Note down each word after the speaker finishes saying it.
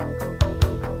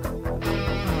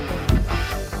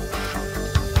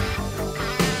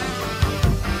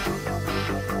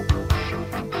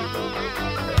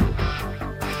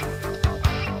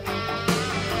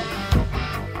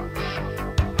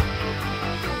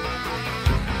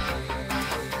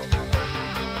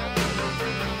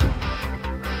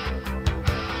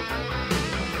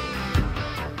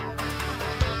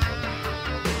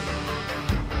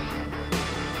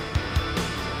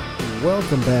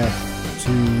welcome back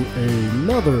to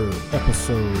another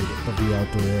episode of the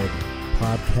Outdoor Ed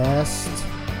Podcast.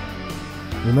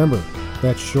 Remember,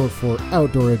 that's short for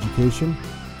Outdoor Education,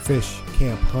 Fish,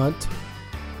 Camp, Hunt.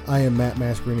 I am Matt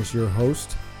Mascarenas, your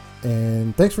host,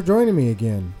 and thanks for joining me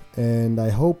again. And I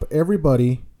hope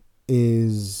everybody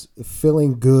is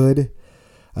feeling good.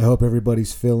 I hope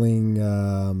everybody's feeling,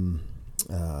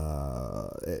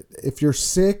 if you're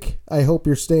sick, I hope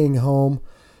you're staying home.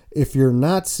 If you're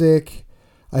not sick,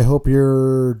 I hope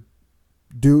you're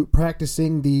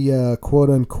practicing the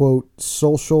quote-unquote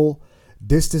social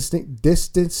distancing.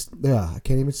 I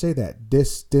can't even say that.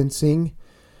 Distancing.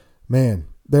 Man,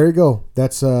 there you go.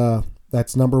 That's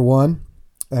number one.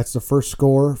 That's the first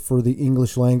score for the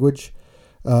English language.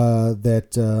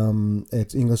 It's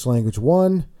English language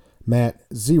 1, Matt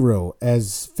 0.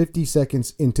 As 50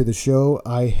 seconds into the show,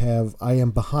 I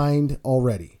am behind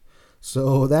already.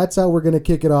 So that's how we're going to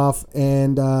kick it off.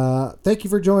 And thank you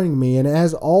for joining me. And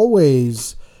as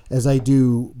always, as I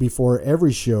do before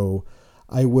every show,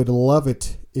 I would love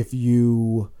it if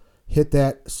you hit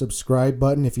that subscribe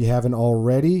button if you haven't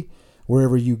already,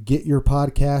 wherever you get your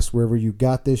podcast, wherever you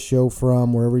got this show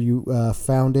from, wherever you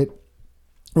found it,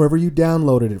 wherever you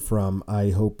downloaded it from. I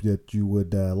hope that you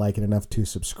would like it enough to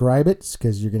subscribe it,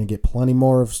 because you're going to get plenty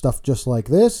more of stuff just like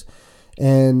this.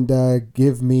 And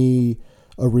give me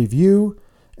a review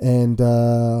and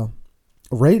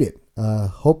rate it.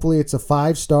 Hopefully it's a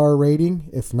 5-star rating.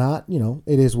 If not,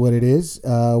 it is what it is.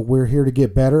 We're here to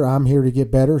get better. I'm here to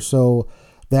get better. So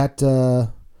that's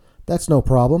no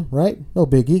problem, right? No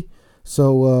biggie.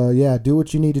 So do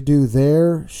what you need to do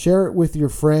there. Share it with your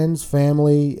friends,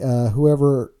 family,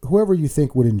 whoever you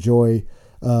think would enjoy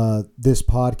this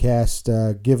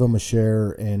podcast. Give them a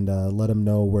share and let them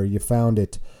know where you found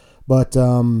it. But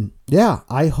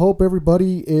I hope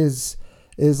everybody is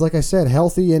like I said,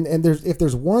 healthy. And if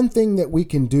there's one thing that we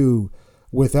can do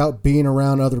without being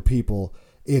around other people,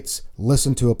 it's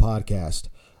listen to a podcast.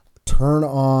 Turn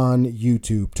on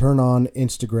YouTube, turn on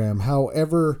Instagram,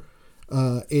 however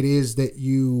it is that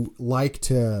you like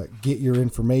to get your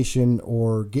information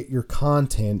or get your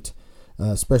content,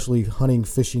 especially hunting,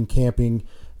 fishing, camping,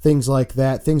 things like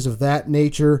that, things of that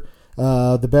nature.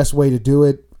 The best way to do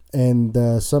it, and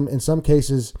in some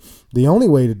cases, the only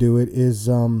way to do it is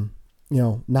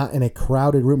not in a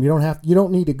crowded room. You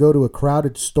don't need to go to a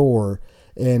crowded store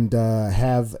and go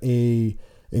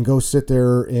sit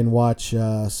there and watch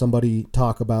somebody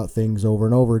talk about things over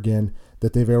and over again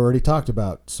that they've already talked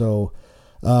about. So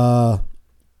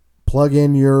plug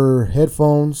in your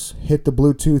headphones, hit the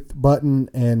Bluetooth button,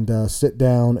 and sit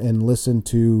down and listen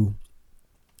to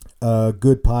a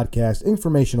good podcast,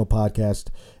 informational podcast,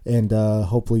 and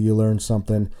hopefully you learn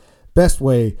something. Best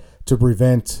way to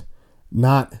prevent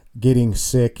not getting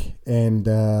sick and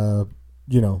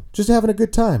just having a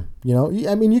good time.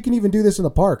 I mean, you can even do this in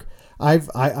the park.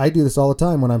 I do this all the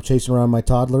time when I'm chasing around my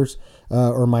toddlers,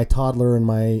 or my toddler and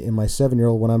my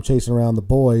 7-year-old, when I'm chasing around the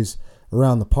boys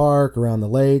around the park, around the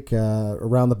lake,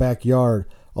 around the backyard.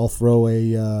 I'll throw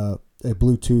a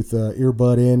Bluetooth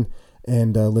earbud in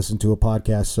and listen to a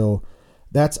podcast. So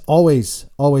that's always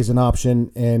an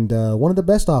option, and one of the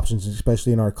best options,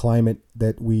 especially in our climate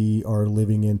that we are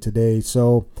living in today.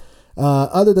 So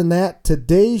other than that,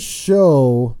 today's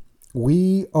show,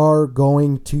 we are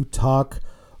going to talk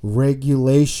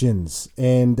regulations.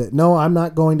 And no, I'm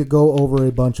not going to go over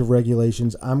a bunch of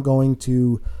regulations. I'm going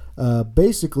to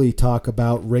basically talk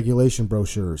about regulation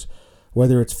brochures,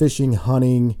 whether it's fishing,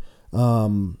 hunting.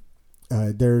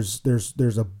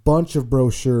 There's a bunch of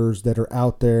brochures that are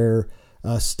out there.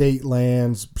 State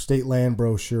land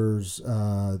brochures.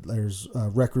 There's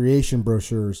recreation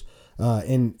brochures.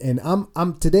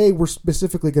 And today we're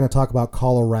specifically going to talk about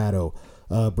Colorado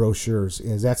brochures,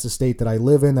 as that's the state that I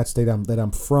live in, that state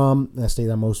I'm from, that state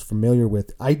I'm most familiar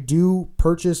with. I do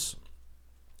purchase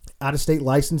out-of-state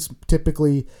license,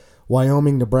 typically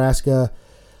Wyoming, Nebraska,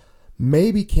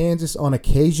 maybe Kansas on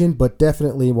occasion, but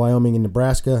definitely Wyoming and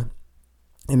Nebraska.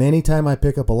 And anytime I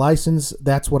pick up a license,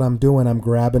 that's what I'm doing. I'm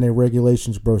grabbing a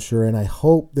regulations brochure, and I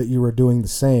hope that you are doing the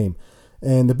same.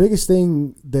 And the biggest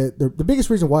thing the biggest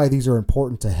reason why these are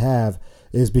important to have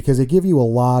is because they give you a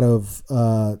lot of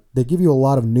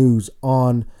news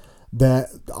on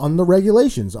the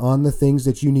regulations, on the things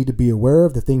that you need to be aware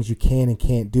of, the things you can and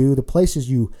can't do, the places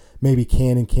you maybe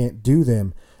can and can't do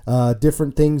them,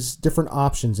 different things, different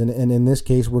options. And in this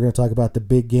case, we're going to talk about the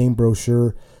big game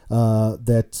brochure.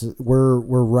 That we're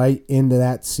right into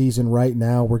that season right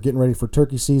now. We're getting ready for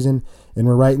turkey season, and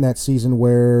we're right in that season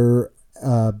where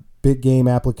big game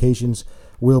applications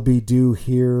will be due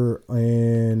here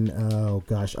in,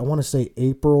 I want to say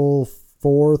April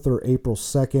 4th or April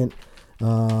 2nd.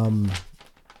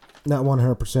 Not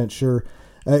 100% sure.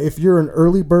 If you're an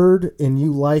early bird and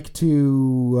you like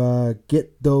to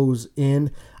get those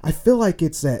in, I feel like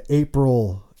it's that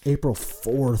April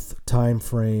 4th time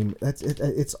frame.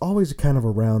 It's always kind of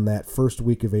around that first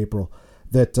week of April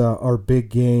that our big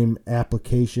game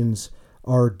applications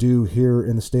are due here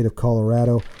in the state of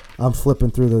Colorado. I'm flipping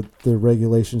through the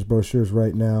regulations brochures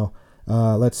right now.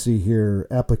 Let's see here.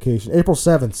 Application April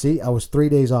 7th. See, I was 3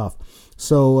 days off.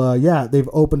 So yeah, they've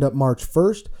opened up March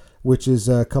 1st, which is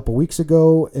a couple weeks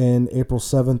ago, and April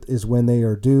 7th is when they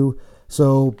are due.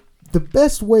 So the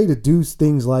best way to do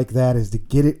things like that is to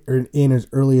get it in as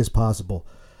early as possible.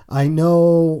 I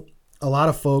know a lot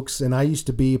of folks, and I used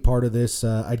to be a part of this.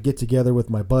 I'd get together with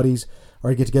my buddies,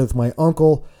 or I'd get together with my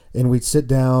uncle, and we'd sit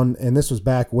down, and this was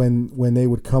back when they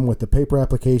would come with the paper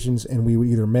applications, and we would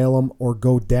either mail them or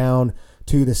go down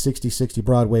to the 6060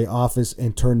 Broadway office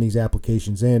and turn these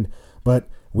applications in. But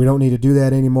we don't need to do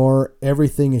that anymore.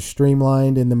 Everything is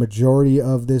streamlined, and the majority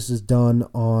of this is done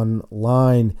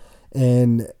online.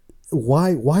 And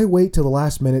why wait till the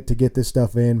last minute to get this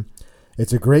stuff in?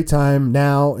 It's a great time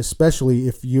now, especially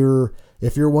if you're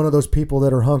one of those people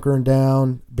that are hunkering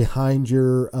down behind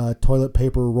your toilet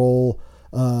paper roll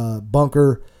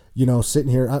bunker,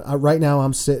 sitting here. Right now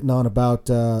I'm sitting on about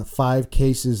 5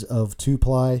 cases of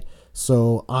 2-ply.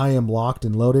 So I am locked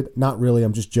and loaded. Not really.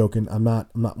 I'm just joking. I'm not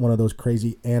one of those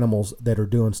crazy animals that are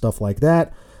doing stuff like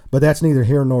that. But that's neither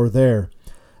here nor there.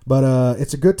 But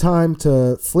it's a good time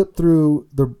to flip through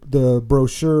the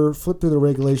brochure, flip through the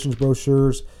regulations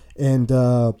brochures, and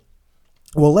we're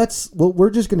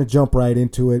just going to jump right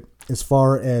into it as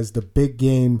far as the big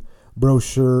game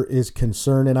brochure is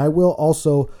concerned. And I will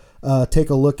also take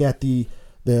a look at the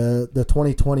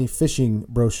 2020 fishing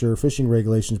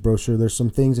regulations brochure. There's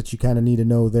some things that you kind of need to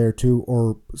know there too,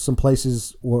 or some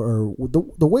places, or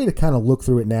the way to kind of look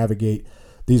through it, navigate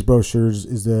these brochures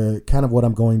is the kind of what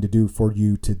I'm going to do for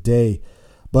you today.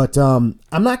 But I'm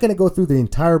not going to go through the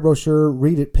entire brochure,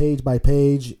 read it page by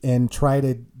page, and try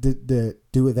to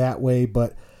do it that way.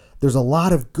 But there's a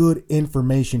lot of good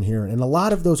information here, and a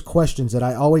lot of those questions that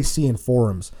I always see in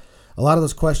forums, a lot of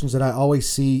those questions that I always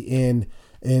see in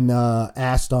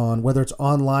asked on, whether it's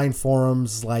online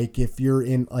forums, like if you're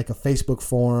in like a Facebook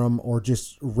forum, or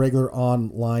just regular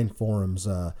online forums.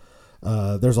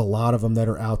 There's a lot of them that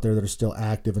are out there that are still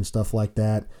active and stuff like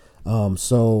that.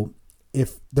 So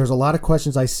if there's a lot of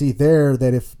questions I see there,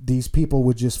 that if these people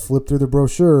would just flip through the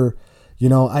brochure,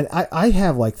 I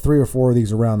have like 3 or 4 of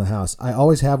these around the house. I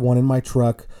always have one in my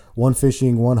truck, one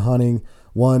fishing, one hunting,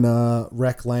 one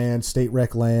state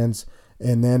rec lands.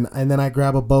 And then I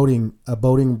grab a boating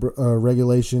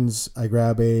regulations. I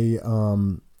grab they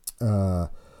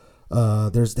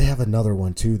have another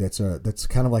one too that's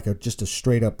kind of like just a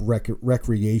straight up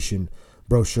recreation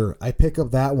brochure. I pick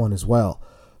up that one as well.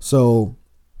 So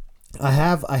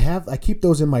I keep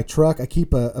those in my truck. I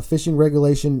keep a fishing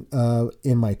regulation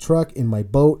in my truck, in my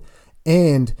boat,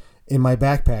 and in my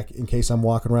backpack in case I'm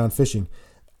walking around fishing.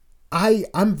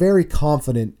 I'm very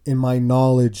confident in my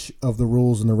knowledge of the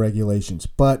rules and the regulations,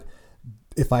 but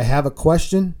if I have a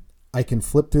question, I can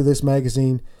flip through this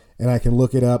magazine and I can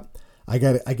look it up. I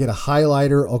get a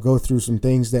highlighter. I'll go through some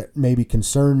things that maybe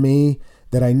concern me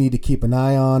that I need to keep an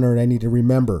eye on, or I need to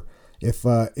remember. If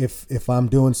I'm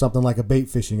doing something like a bait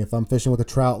fishing, if I'm fishing with a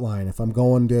trout line, if I'm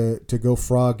going to go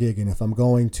frog gigging, if I'm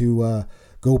going to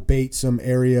go bait some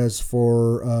areas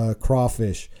for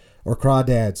crawfish or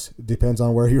crawdads, depends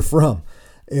on where you're from.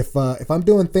 If I'm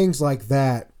doing things like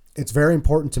that, it's very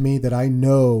important to me that I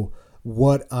know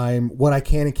what I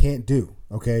can and can't do.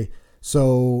 Okay,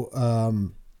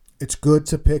 so it's good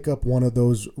to pick up one of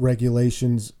those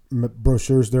regulations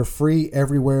brochures. They're free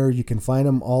everywhere. You can find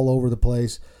them all over the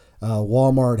place.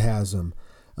 Walmart has them.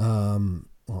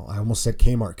 Well, I almost said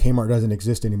Kmart. Kmart doesn't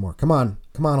exist anymore. Come on,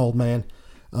 old man.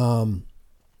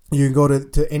 You can go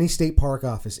to any state park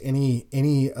office, any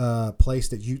place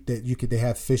that they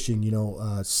have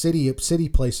fishing. City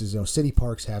places. City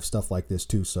parks have stuff like this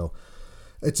too. So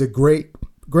it's a great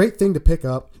thing to pick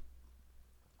up.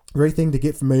 Great thing to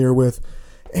get familiar with.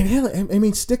 And hell, I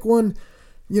mean, stick one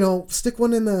in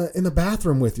the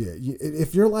bathroom with you.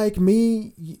 If you're like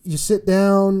me, you sit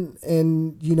down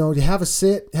and you have a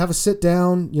sit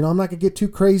down. I'm not gonna get too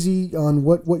crazy on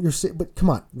what you're sitting, but come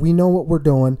on, we know what we're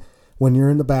doing. When you're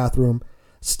in the bathroom,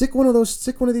 stick one of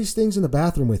these things in the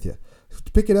bathroom with you.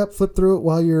 Pick it up, flip through it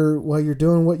while you're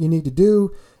doing what you need to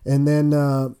do, and then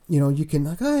you can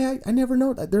like, hey, I never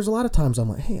know. There's a lot of times I'm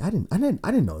like, hey, I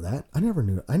didn't know that. I never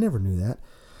knew that.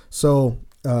 So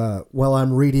while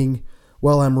I'm reading,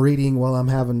 while I'm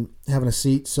having a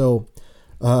seat. So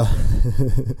Uh,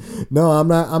 no, I'm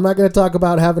not. I'm not going to talk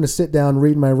about having to sit down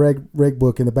reading my reg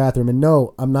book in the bathroom. And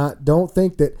no, I'm not. Don't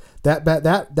think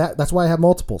that's why I have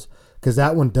multiples, because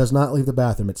that one does not leave the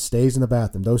bathroom. It stays in the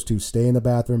bathroom. Those two stay in the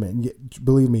bathroom, and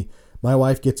believe me, my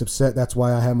wife gets upset. That's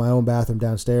why I have my own bathroom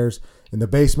downstairs in the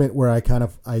basement, where I kind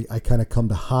of come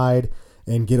to hide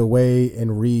and get away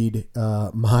and read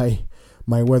my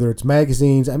whether it's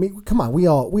magazines. I mean, come on, we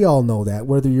all know that,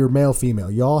 whether you're male, female,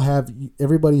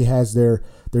 everybody has their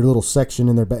little section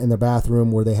in their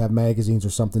bathroom where they have magazines or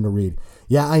something to read.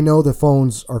 Yeah, I know the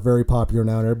phones are very popular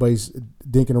now and everybody's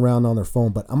dinking around on their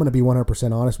phone, but I'm going to be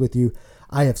 100% honest with you.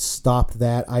 I have stopped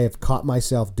that. I have caught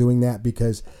myself doing that,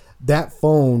 because that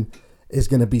phone is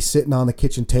going to be sitting on the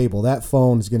kitchen table. That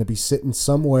phone is going to be sitting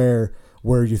somewhere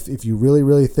where if you really,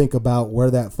 really think about where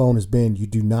that phone has been, you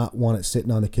do not want it sitting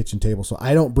on the kitchen table. So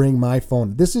I don't bring my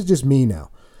phone. This is just me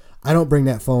now. I don't bring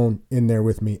that phone in there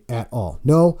with me at all.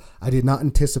 No, I did not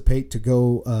anticipate to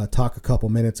go talk a couple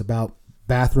minutes about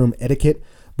bathroom etiquette.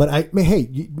 But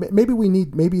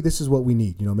maybe this is what we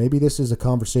need. Maybe this is a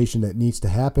conversation that needs to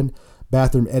happen.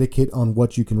 Bathroom etiquette on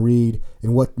what you can read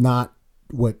and what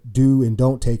do and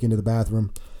don't take into the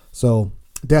bathroom. So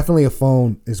definitely a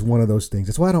phone is one of those things.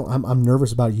 That's why I'm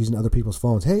nervous about using other people's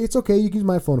phones. Hey, it's okay. You can use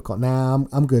my phone to call. Nah,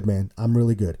 I'm good, man. I'm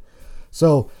really good.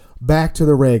 So back to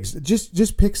the regs.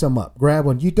 Just pick some up. Grab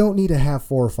one. You don't need to have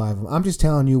 4 or 5 of them. I'm just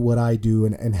telling you what I do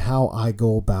and how I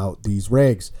go about these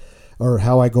regs, or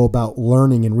how I go about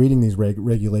learning and reading these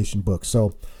regulation books.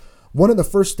 So one of the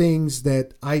first things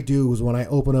that I do is when I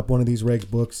open up one of these regs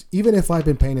books, even if I've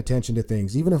been paying attention to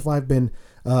things, even if I've been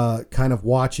kind of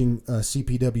watching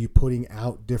CPW putting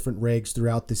out different regs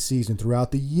throughout the season,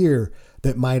 throughout the year,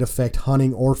 that might affect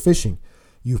hunting or fishing,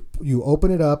 you open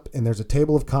it up and there's a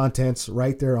table of contents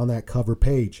right there on that cover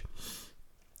page.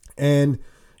 And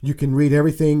you can read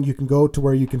everything. You can go to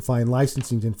where you can find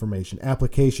licensing information,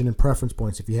 application and preference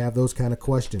points. If you have those kind of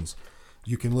questions,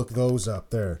 you can look those up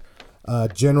there.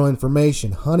 General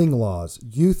information, hunting laws,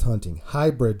 youth hunting,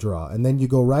 hybrid draw, and then you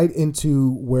go right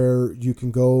into where you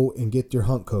can go and get your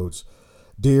hunt codes: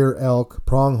 deer, elk,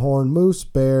 pronghorn, moose,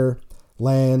 bear,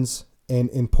 lands,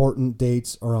 and important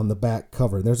dates are on the back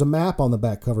cover. There's a map on the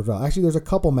back cover as well. Actually, there's a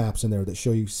couple maps in there that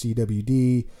show you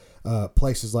CWD,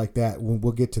 places like that.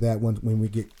 We'll get to that when we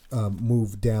get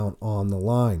moved down on the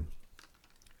line.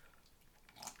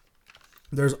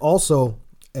 There's also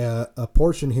a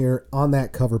portion here on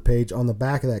that cover page, on the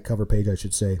back of that cover page, I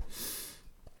should say,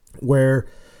 where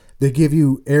they give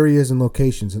you areas and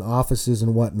locations and offices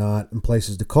and whatnot and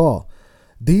places to call.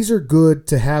 These are good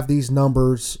to have these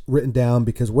numbers written down,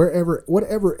 because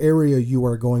whatever area you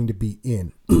are going to be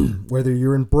in, whether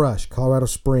you're in Brush, Colorado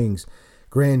Springs,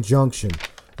 Grand Junction,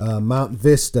 Mountain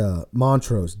Vista,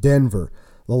 Montrose, Denver,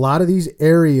 a lot of these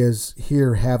areas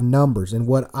here have numbers. And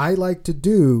what I like to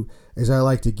do is I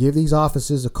like to give these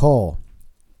offices a call,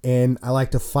 and I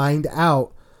like to find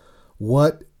out who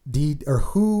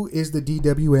is the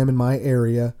DWM in my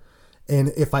area.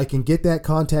 And if I can get that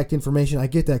contact information, I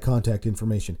get that contact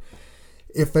information.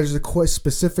 If there's a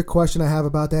specific question I have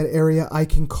about that area, I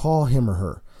can call him or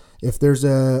her. If there's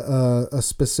a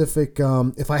specific,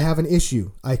 if I have an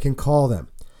issue, I can call them.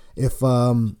 If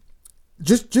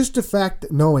just the fact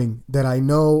knowing that I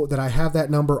know that I have that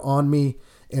number on me,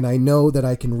 and I know that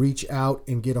I can reach out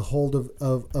and get a hold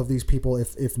of these people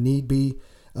if need be.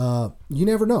 You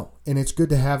never know. And it's good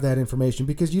to have that information,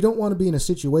 because you don't want to be in a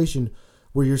situation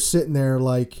where you're sitting there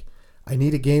like, I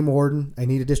need a game warden, I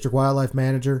need a district wildlife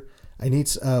manager, I need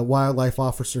a wildlife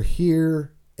officer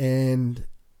here,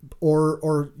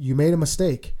 or you made a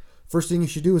mistake. First thing you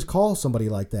should do is call somebody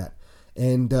like that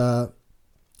and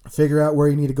figure out where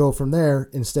you need to go from there,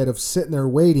 instead of sitting there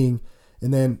waiting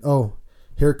and then,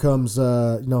 here comes,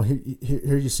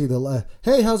 here you see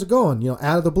hey, how's it going?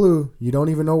 Out of the blue, you don't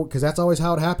even know, because that's always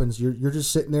how it happens. You're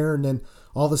just sitting there, and then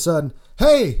all of a sudden,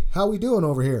 hey, how we doing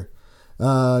over here?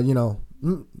 Let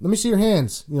me see your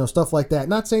hands, stuff like that.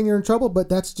 Not saying you're in trouble, but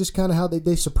that's just kind of how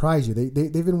they surprise you.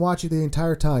 They've been watching the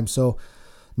entire time. So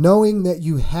knowing that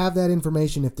you have that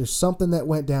information, if there's something that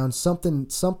went down, something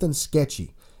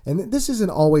sketchy, and this isn't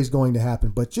always going to happen,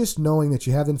 but just knowing that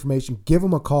you have information, give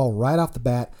them a call right off the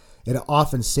bat. It'll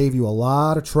often save you a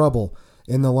lot of trouble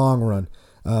in the long run,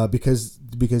 because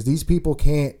these people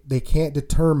can't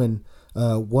determine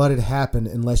what had happened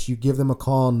unless you give them a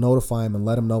call and notify them and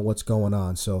let them know what's going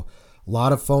on. So a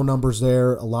lot of phone numbers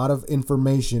there, a lot of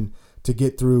information to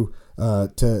get through,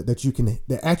 that you can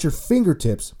at your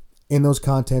fingertips in those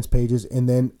contents pages. And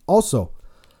then also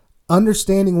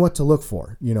understanding what to look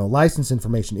for, license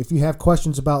information. If you have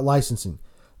questions about licensing,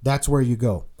 that's where you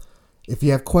go. If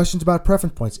you have questions about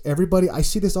preference points, everybody, I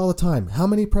see this all the time. How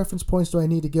many preference points do I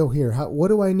need to go here? What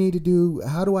do I need to do?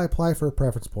 How do I apply for a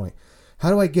preference point? How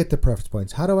do I get the preference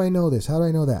points? How do I know this? How do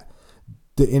I know that?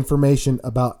 The information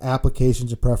about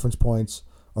applications of preference points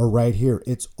are right here.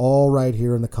 It's all right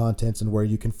here in the contents and where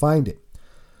you can find it.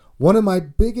 One of my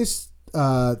biggest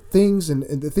things and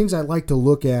the things I like to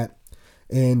look at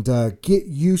and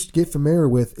get familiar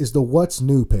with is the What's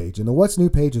New page. And the What's New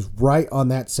page is right on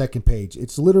that second page.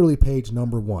 It's literally page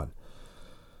number 1.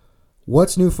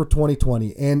 What's new for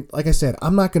 2020? And like I said,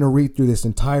 I'm not going to read through this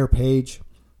entire page,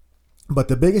 but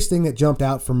the biggest thing that jumped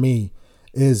out for me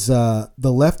is the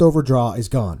leftover draw is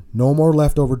gone. No more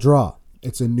leftover draw.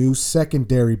 It's a new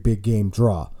secondary big game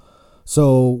draw.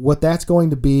 So what that's going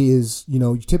to be is,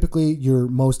 typically your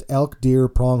most elk, deer,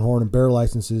 pronghorn, and bear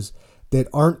licenses that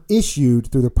aren't issued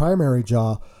through the primary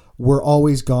draw were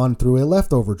always gone through a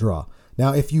leftover draw.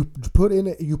 Now, if you put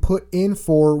in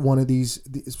for one of these,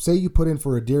 say you put in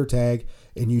for a deer tag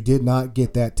and you did not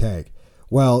get that tag,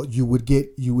 well, you would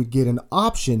get an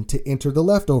option to enter the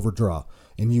leftover draw,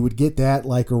 and you would get that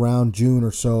like around June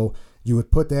or so. You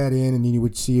would put that in, and then you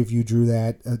would see if you drew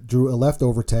a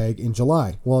leftover tag in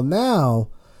July. Well, now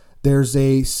there's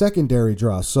a secondary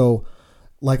draw. So,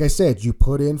 like I said, you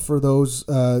put in for those.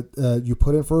 You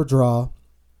put in for a draw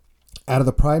out of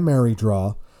the primary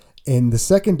draw, and the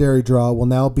secondary draw will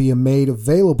now be made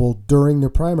available during the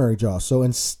primary draw. So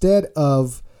instead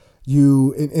of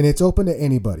and it's open to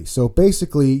anybody. So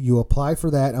basically, you apply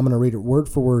for that. I'm going to read it word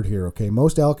for word here. Okay,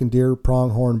 most elk and deer,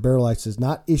 pronghorn, bear licenses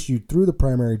not issued through the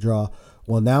primary draw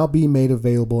will now be made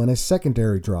available in a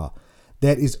secondary draw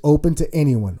that is open to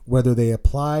anyone, whether they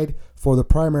applied for the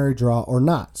primary draw or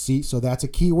not. See, so that's a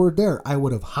key word there. I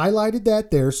would have highlighted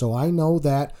that there so I know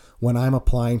that when I'm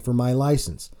applying for my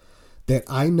license, that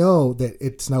I know that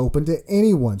it's not open to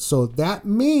anyone. So that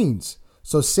means,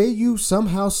 so say you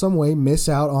somehow, some way miss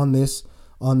out on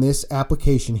this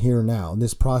application here now, in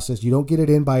this process, you don't get it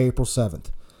in by April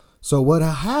 7th. So what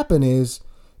happen is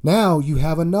now you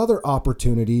have another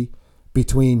opportunity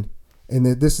between, and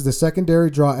this is the secondary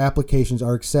draw applications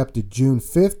are accepted June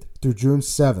 5th through June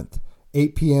 7th,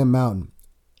 8 p.m. Mountain.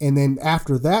 And then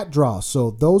after that draw,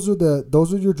 so those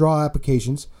are your draw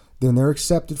applications, then they're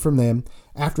accepted from them.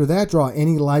 After that draw,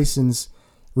 any license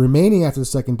remaining after the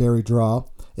secondary draw,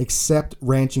 except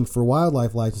ranching for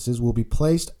wildlife licenses, will be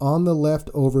placed on the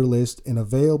leftover list and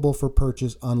available for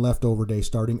purchase on leftover day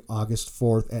starting August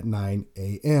 4th at 9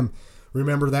 a.m.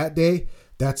 Remember that day?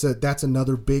 That's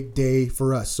another big day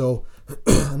for us. So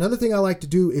another thing I like to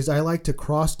do is I like to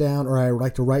cross down, or I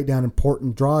like to write down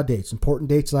important draw dates, important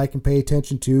dates that I can pay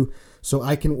attention to, so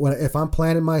I can, if I'm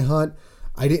planning my hunt,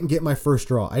 I didn't get my first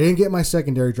draw, I didn't get my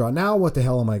secondary draw. Now what the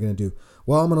hell am I going to do?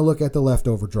 Well, I'm going to look at the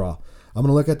leftover draw. I'm going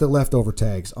to look at the leftover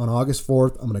tags. On August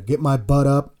 4th, I'm going to get my butt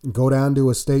up and go down to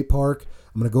a state park.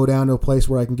 I'm going to go down to a place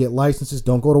where I can get licenses.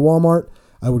 Don't go to Walmart.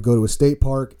 I would go to a state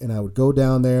park, and I would go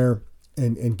down there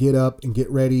and get up and get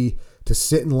ready to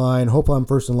sit in line. Hope I'm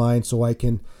first in line so I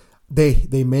can.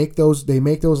 They make those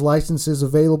licenses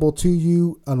available to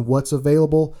you on what's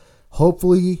available.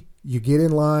 Hopefully you get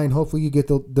in line. Hopefully you get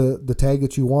the tag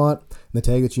that you want and the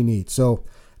tag that you need. So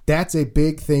that's a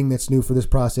big thing that's new for this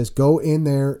process. Go in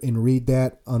there and read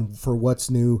that for what's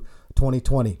new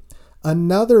 2020.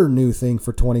 Another new thing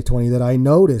for 2020 that I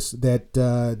noticed that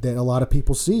a lot of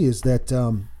people see is that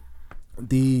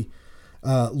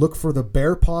look for the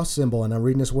bear paw symbol, and I'm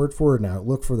reading this word for word now.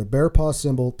 Look for the bear paw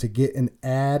symbol to get an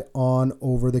add-on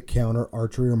over-the-counter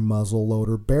archery or muzzle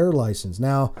loader bear license.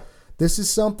 Now, this is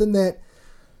something that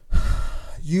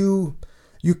you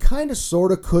kind of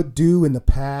sort of could do in the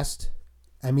past.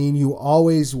 I mean, you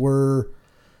always were.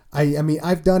 I mean,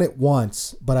 I've done it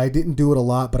once, but I didn't do it a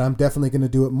lot. But I'm definitely going to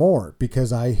do it more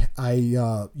because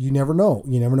you never know.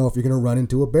 You never know if you're going to run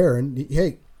into a bear. And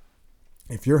hey,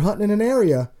 if you're hunting in an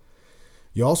area,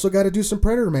 you also got to do some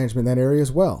predator management in that area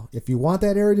as well. If you want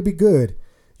that area to be good,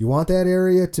 you want that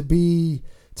area to be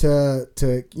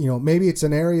maybe it's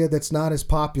an area that's not as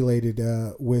populated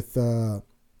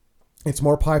it's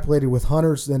more populated with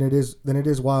hunters than it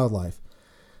is wildlife.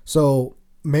 So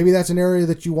maybe that's an area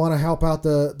that you want to help out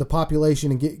the population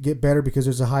and get better because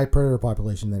there's a high predator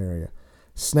population in that area.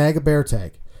 Snag a bear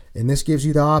tag, and this gives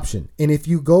you the option. And if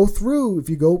you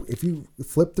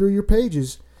flip through your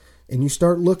pages and you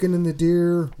start looking in the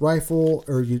deer rifle,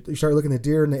 or you start looking at the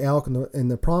deer and the elk and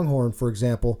the pronghorn, for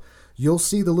example, you'll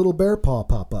see the little bear paw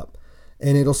pop up.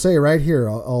 And it'll say right here,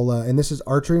 and this is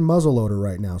archery and muzzleloader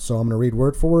right now. So I'm going to read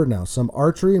word for word now. Some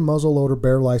archery and muzzleloader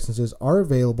bear licenses are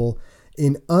available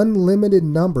in unlimited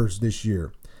numbers this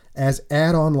year as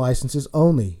add-on licenses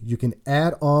only. You can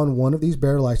add on one of these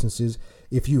bear licenses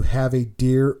if you have a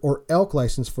deer or elk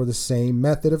license for the same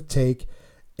method of take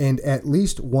and at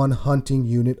least one hunting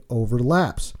unit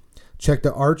overlaps. Check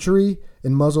the archery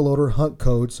and muzzleloader hunt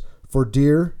codes for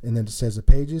deer, and then it says the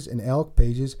pages, and elk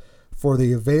pages for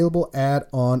the available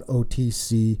add-on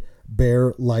OTC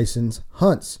bear license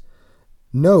hunts.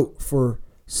 Note, for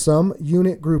some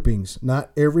unit groupings,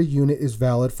 not every unit is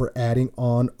valid for adding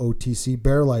on OTC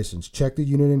bear license. Check the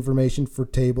unit information for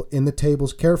table in the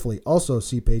tables carefully. Also,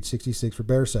 see page 66 for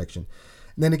bear section.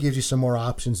 And then it gives you some more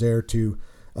options there to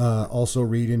also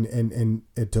read and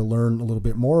to learn a little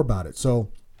bit more about it.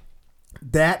 So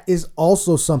that is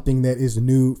also something that is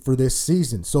new for this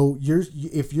season. So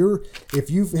if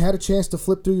you've had a chance to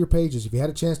flip through your pages, if you had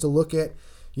a chance to look at,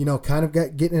 kind of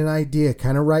getting an idea,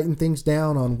 kind of writing things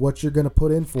down on what you're going to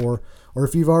put in for, or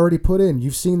if you've already put in,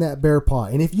 you've seen that bear paw.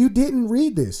 And if you didn't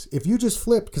read this, if you just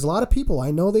flipped, because a lot of people,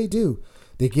 I know they do,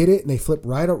 they get it and they flip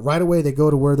right away. They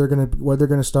go to where they're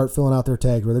gonna start filling out their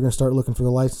tags, where they're gonna start looking for the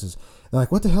licenses. They're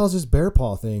like, what the hell is this bear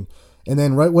paw thing? And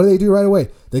then what do they do right away?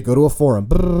 They go to a forum.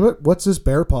 What's this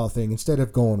bear paw thing? Instead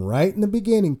of going right in the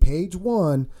beginning, page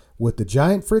 1, with the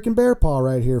giant freaking bear paw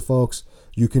right here, folks,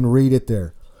 you can read it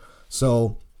there.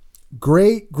 So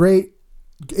great.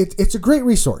 It's a great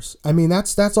resource. I mean,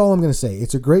 that's all I'm going to say.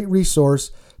 It's a great resource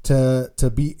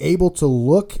to be able to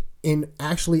look and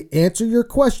actually answer your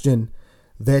question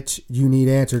that you need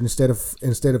answered instead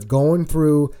of going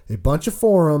through a bunch of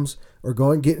forums or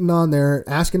getting on there,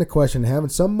 asking a question, and having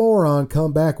some moron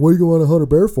come back. What are you going to hunt a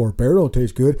bear for? Bear don't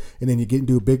taste good. And then you get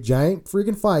into a big giant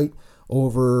freaking fight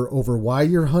over why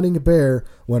you're hunting a bear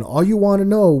when all you want to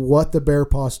know what the bear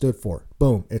paw stood for.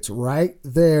 Boom. It's right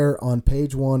there on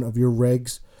page 1 of your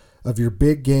regs, of your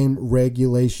big game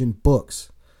regulation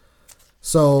books.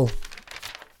 So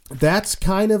that's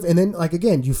kind of, and then like,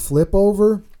 again, you flip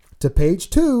over to page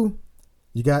 2,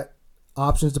 you got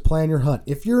options to plan your hunt.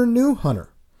 If you're a new hunter,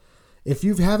 if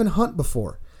you haven't hunted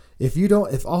before,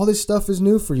 if all this stuff is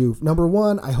new for you, number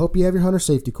 1, I hope you have your hunter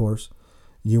safety course.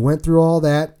 You went through all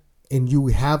that and you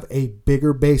have a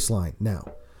bigger baseline. Now,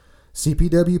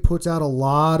 CPW puts out a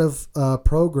lot of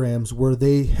programs where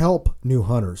they help new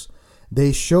hunters.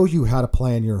 They show you how to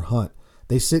plan your hunt.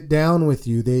 They sit down with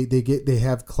you. They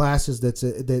have classes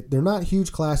that they're not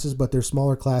huge classes, but they're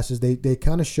smaller classes. They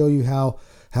kind of show you how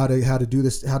to do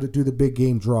this, how to do the big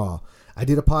game draw. I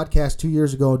did a podcast 2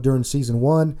 years ago during season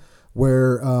 1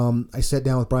 where I sat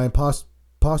down with Brian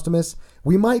Postumus.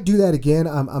 We might do that again.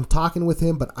 I'm talking with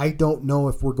him, but I don't know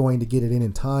if we're going to get it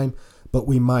in time, but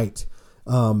we might.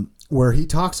 Where he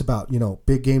talks about,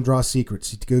 big game draw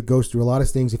secrets. He goes through a lot of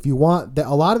things. If you want that,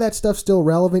 a lot of that stuff's still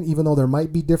relevant, even though there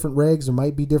might be different regs, there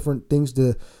might be different things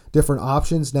different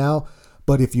options now.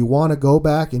 But if you want to go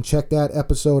back and check that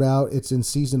episode out, it's in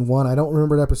season 1. I don't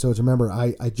remember the episodes. Remember,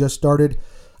 I just started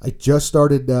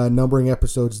numbering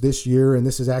episodes this year, and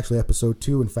this is actually episode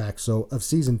 2, in fact, so of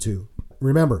season 2.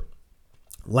 Remember,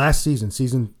 last season,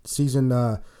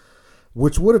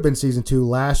 which would have been season 2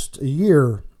 last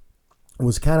year,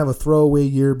 was kind of a throwaway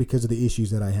year because of the issues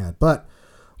that I had. But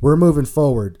we're moving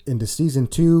forward into season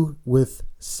 2 with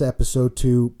episode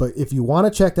 2. But if you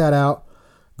want to check that out,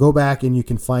 go back and you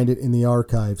can find it in the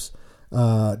archives.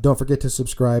 Don't forget to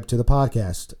subscribe to the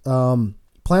podcast.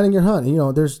 Planning your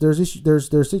hunt. There's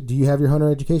do you have your hunter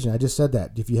education? I just said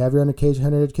that. If you have your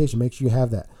hunter education, make sure you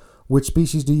have that. Which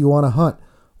species do you want to hunt?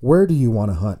 Where do you want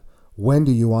to hunt? When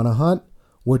do you want to hunt?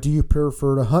 What do you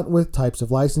prefer to hunt with? Types of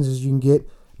licenses you can get.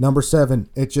 Number 7,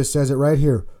 it just says it right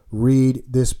here. Read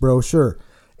this brochure.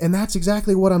 And that's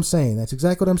exactly what I'm saying.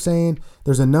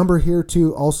 There's a number here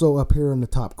too, also up here in the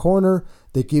top corner,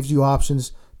 that gives you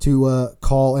options to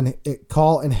call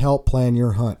and help plan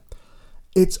your hunt.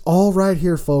 It's all right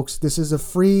here, folks. This is a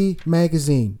free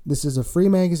magazine.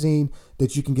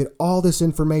 That you can get all this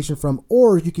information from,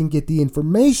 or you can get the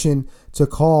information to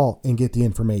call and get the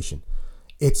information.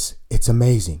 It's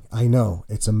amazing. I know,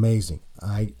 it's amazing.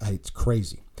 It's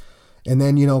crazy. And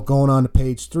then, going on to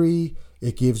page 3,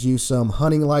 it gives you some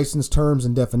hunting license terms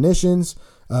and definitions,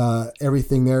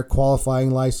 everything there, qualifying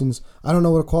license. I don't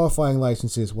know what a qualifying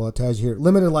license is. Well, it tells you here,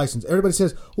 limited license. Everybody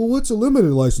says, well, what's a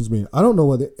limited license mean? I don't know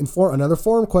what it, another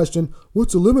forum question,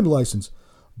 what's a limited license?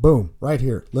 Boom, right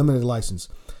here, limited license.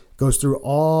 Goes through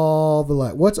all the,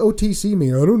 what's OTC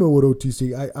mean? I don't know what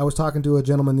OTC, I was talking to a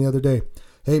gentleman the other day.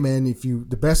 Hey man,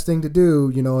 the best thing to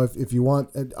do, if you want,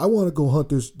 I want to go hunt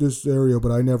this area,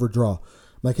 but I never draw. I'm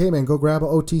like, hey man, go grab an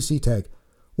OTC tag.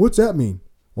 What's that mean?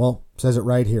 Well, it says it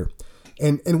right here.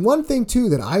 And one thing too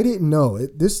that I didn't know,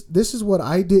 this is what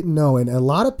I didn't know, and a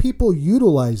lot of people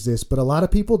utilize this, but a lot of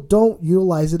people don't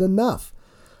utilize it enough.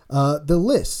 The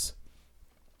lists.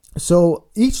 So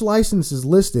each license is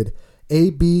listed, A,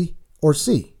 B, or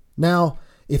C. Now,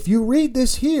 if you read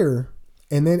this here,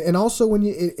 and also when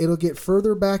it'll get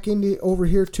further back into over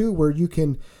here too, where you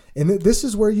can, and this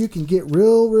is where you can get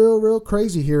real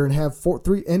crazy here and have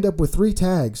end up with 3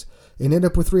 tags and end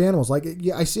up with 3 animals. Like,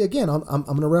 yeah, I see again. I'm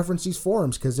going to reference these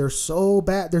forums because they're so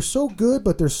bad. They're so good,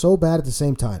 but they're so bad at the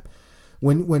same time.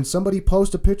 When somebody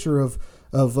posts a picture of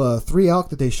 3 elk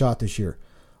that they shot this year,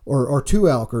 or 2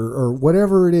 elk, or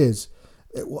whatever it is.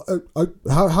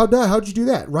 How'd you do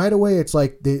that? Right away, it's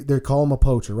like they call them a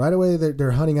poacher. Right away,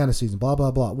 they're hunting out of season. Blah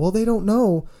blah blah. Well, they don't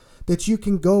know that you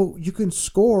can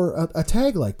score a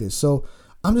tag like this. So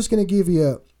I'm just going to give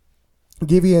you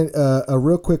a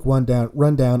real quick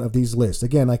rundown of these lists.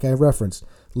 Again, like I referenced,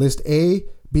 list A,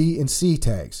 B, and C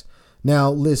tags.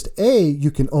 Now, list A, you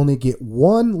can only get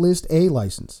 1 list A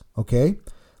license. Okay,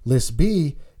 list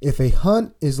B. If a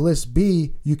hunt is list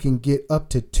B, you can get up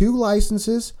to 2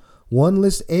 licenses, 1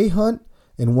 list A hunt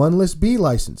and 1 list B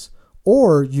license,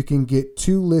 or you can get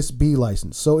 2 list B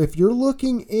license. So if you're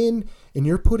looking in and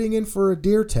you're putting in for a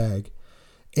deer tag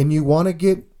and you want to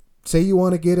get, say you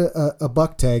want to get a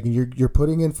buck tag and you're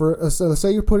putting in for, so let's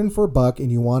say you're putting in for a buck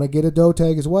and you want to get a doe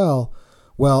tag as well.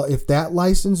 Well, if that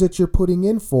license that you're putting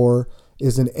in for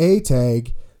is an A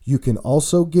tag, you can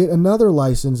also get another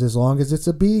license as long as it's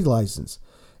a B license.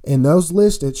 In those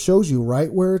lists, it shows you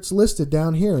right where it's listed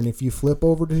down here. And if you flip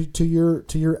over to your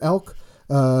elk,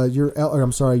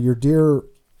 your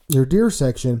deer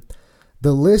section,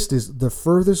 the list is the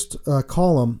furthest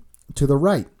column to the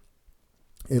right.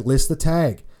 It lists the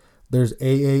tag. There's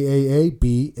AAAA,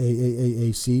 B,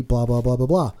 AAAC, blah, blah, blah, blah,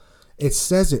 blah. It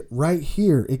says it right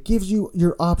here. It gives you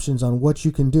your options on what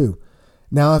you can do.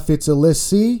 Now, if it's a list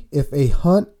C, if a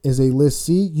hunt is a list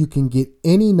C, you can get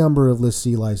any number of list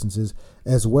C licenses,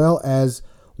 as well as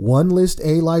 1 list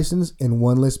A license and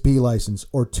 1 list B license,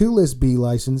 or 2 list B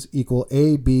license equal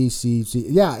A, B, C, C.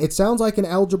 Yeah, it sounds like an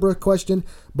algebra question,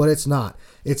 but it's not.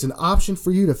 It's an option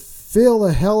for you to fill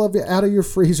the hell of it out of your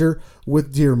freezer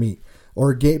with deer meat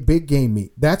or big game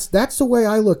meat. That's the way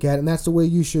I look at it, and that's the way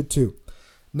you should too.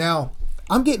 Now,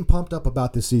 I'm getting pumped up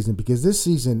about this season because this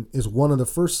season is one of the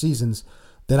first seasons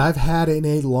that I've had in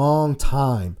a long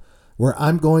time where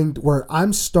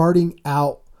I'm starting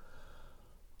out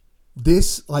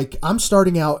I'm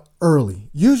starting out early.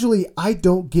 Usually I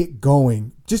don't get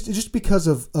going just because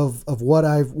of what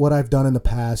I've done in the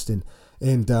past, and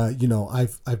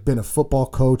I've been a football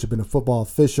coach, I've been a football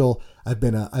official, I've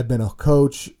been a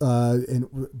coach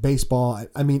in baseball.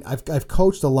 I mean, I've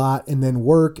coached a lot, and then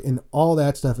work and all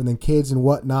that stuff, and then kids and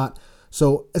whatnot.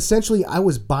 So essentially, I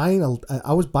was buying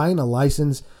a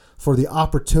license for the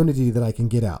opportunity that I can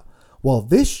get out. Well,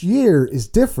 this year is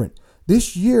different.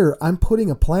 This year, I'm putting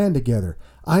a plan together.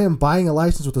 I am buying a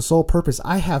license with the sole purpose.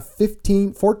 I have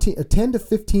 10 to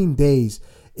 15 days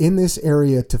in this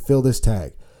area to fill this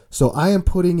tag. So I am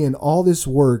putting in all this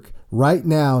work right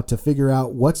now to figure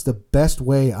out what's the best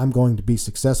way I'm going to be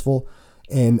successful.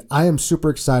 And I am super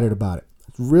excited about it.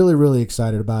 Really, really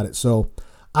excited about it. So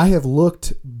I have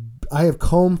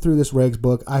combed through this regs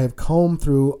book. I have combed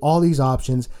through all these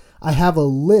options. I have a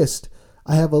list.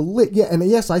 Yeah, and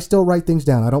yes, I still write things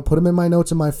down. I don't put them in my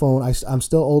notes in my phone. I'm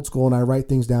still old school, and I write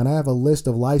things down. I have a list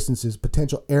of licenses,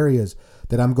 potential areas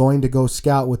that I'm going to go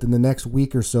scout within the next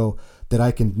week or so that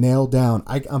I can nail down.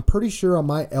 I'm pretty sure on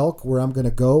my elk where I'm going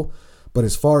to go, but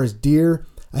as far as deer,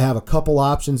 I have a couple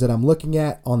options that I'm looking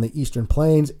at on the Eastern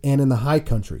Plains and in the high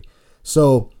country.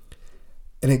 So,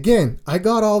 and again, I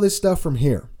got all this stuff from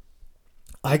here.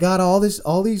 I got all these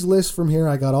lists from here.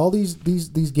 I got all these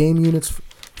game units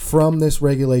from this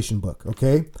regulation book.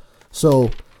 Okay,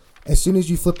 so as soon as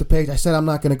you flip the page, I said I'm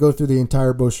not going to go through the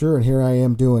entire brochure, and here I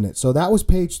am doing it. So that was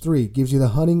page 3. Gives you the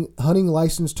hunting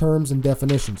license terms and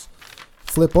definitions.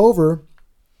 Flip over,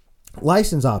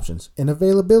 license options and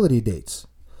availability dates.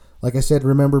 Like I said,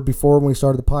 remember before when we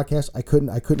started the podcast, I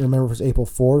couldn't remember if it was April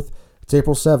 4th. It's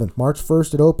April 7th. March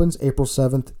 1st it opens. April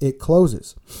 7th it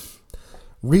closes.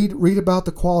 Read about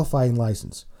the qualifying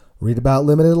license. Read about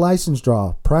limited license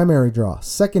draw, primary draw,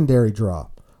 secondary draw,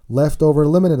 leftover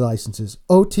limited licenses,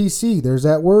 OTC. There's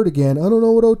that word again. I don't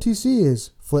know what OTC is.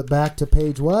 Flip back to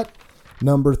page what?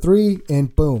 Number 3,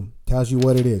 and boom, tells you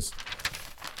what it is.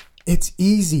 It's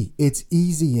easy,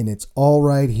 and it's all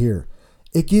right here.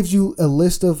 It gives you a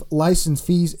list of license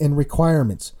fees and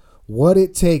requirements, what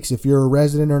it takes if you're a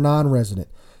resident or non-resident.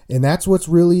 And that's what's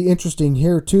really interesting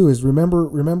here too, is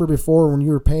remember before when you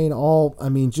were paying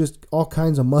just all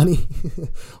kinds of money,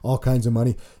 all kinds of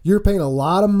money. You're paying a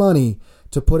lot of money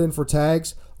to put in for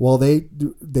tags. Well, they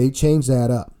changed that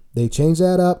up. They change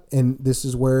that up, and this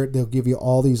is where they'll give you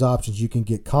all these options. You can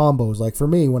get combos. Like for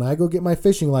me, when I go get my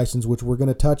fishing license, which we're going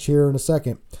to touch here in a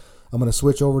second, I'm going to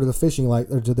switch over to the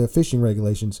fishing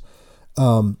regulations.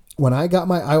 When I got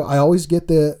I always get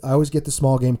the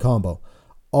small game combo.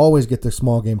 Always get the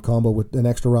small game combo with an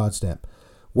extra rod stamp.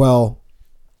 Well,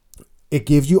 it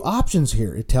gives you options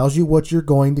here. It tells you what you're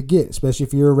going to get, especially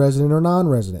if you're a resident or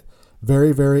non-resident.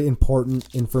 Very, very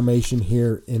important information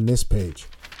here in this page.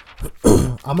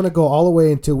 I'm going to go all the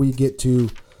way until we get to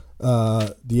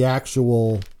the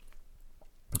actual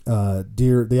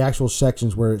the actual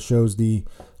sections where it shows the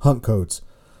hunt codes.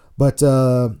 But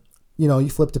you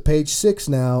flip to page 6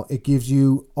 now. It gives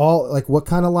you all like what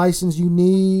kind of license you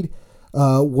need,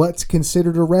 what's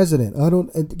considered a resident.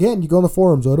 Again, you go on the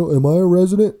forums. Am I a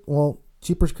resident? Well,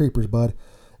 cheapers creepers, bud.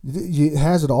 It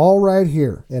has it all right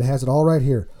here.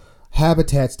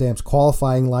 Habitat stamps,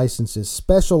 qualifying licenses,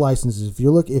 special licenses.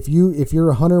 If you're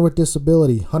a hunter with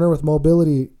disability, hunter with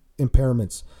mobility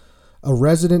impairments, a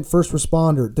resident first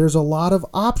responder, there's a lot of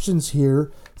options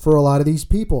here for a lot of these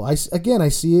people. I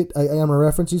see it. I'm gonna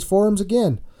reference these forums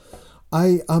again.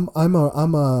 I'm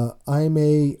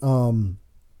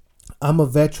a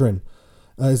veteran.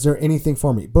 Is there anything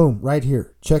for me? Boom, right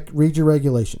here. Read your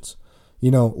regulations.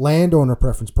 Landowner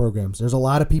preference programs. There's a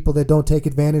lot of people that don't take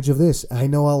advantage of this. I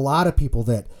know a lot of people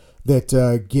that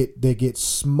get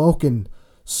smoking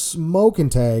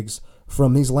tags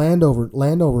from these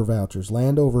landowner vouchers,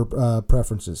 landowner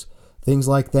preferences. Things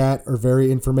like that are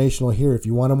very informational here. If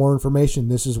you want more information,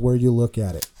 this is where you look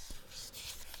at it.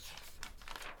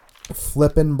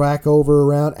 Flipping back over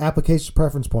around application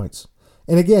preference points.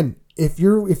 And again, if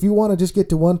you want to just get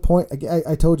to one point,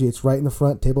 I told you it's right in the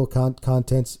front. Table of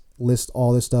contents list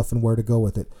all this stuff and where to go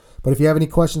with it. But if you have any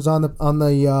questions on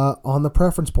the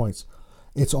preference points,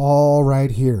 it's all right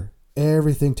here.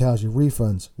 Everything tells you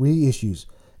refunds, reissues,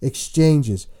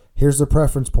 exchanges. Here's the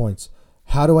preference points.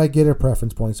 How do I get a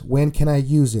preference points? When can I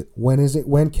use it?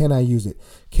 When can I use it?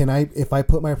 If I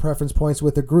put my preference points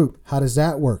with a group, how does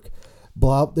that work?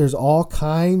 There's all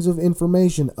kinds of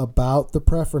information about the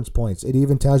preference points. It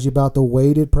even tells you about the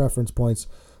weighted preference points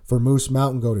for moose,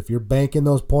 mountain goat. If you're banking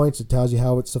those points, it tells you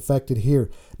how it's affected here.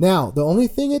 Now, the only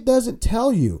thing it doesn't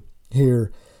tell you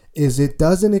here is it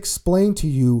doesn't explain to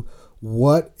you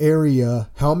what area,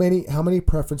 how many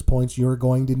preference points you're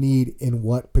going to need in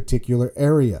what particular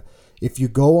area. If you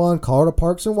go on Colorado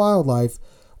Parks and Wildlife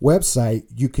website,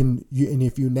 and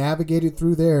if you navigated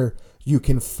through there, you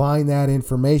can find that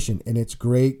information, and it's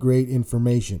great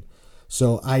information.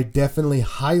 So I definitely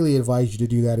highly advise you to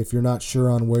do that if you're not sure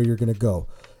on where you're going to go.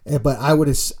 But I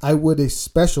would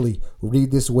especially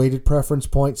read this weighted preference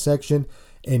point section.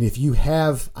 And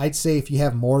I'd say if you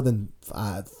have more than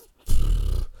 5,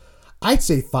 I'd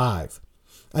say 5.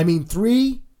 I mean,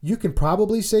 3, you can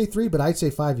probably say 3, but I'd say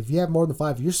 5. If you have more than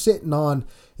 5, if you're sitting on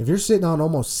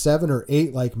almost 7 or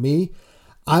 8 like me,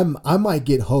 I might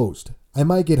get hosed. I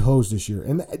might get hosed this year.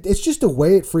 And it's just the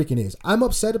way it freaking is. I'm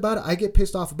upset about it. I get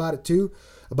pissed off about it too,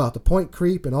 about the point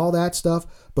creep and all that stuff.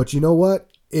 But you know what?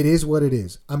 It is what it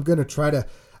is. I'm going to try to,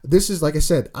 this is like I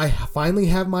said, I finally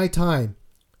have my time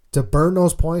to burn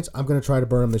those points. I'm going to try to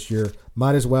burn them this year.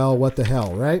 Might as well. What the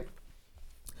hell, right?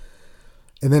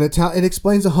 And then it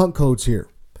explains the hunt codes here.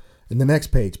 In the next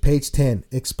page 10,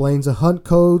 explains the hunt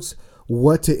codes,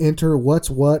 what to enter, what's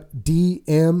what,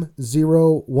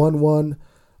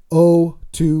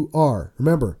 DM011O2R.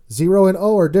 Remember, 0 and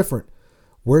O are different.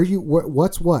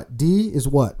 What's what? D is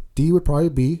what? D would probably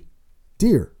be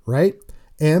deer, right?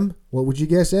 M, what would you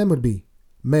guess M would be?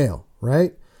 Male,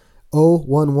 right?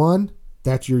 O11,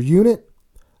 that's your unit.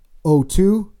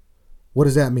 O2, what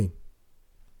does that mean?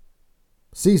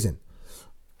 Season.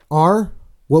 R,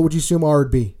 what would you assume R would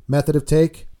be? Method of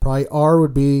take? Probably R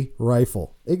would be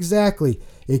rifle. Exactly.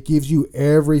 It gives you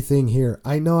everything here.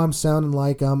 I know I'm sounding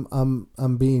like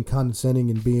I'm being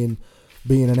condescending and being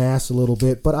an ass a little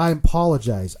bit, but I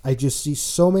apologize. I just see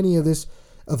so many of this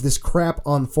crap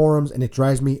on forums, and it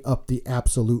drives me up the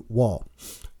absolute wall.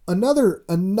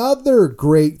 Another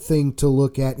great thing to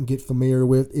look at and get familiar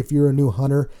with if you're a new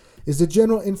hunter is the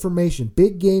general information,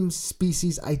 big game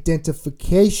species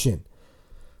identification.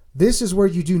 This is where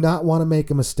you do not want to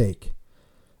make a mistake.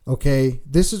 Okay,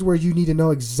 this is where you need to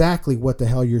know exactly what the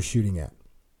hell you're shooting at.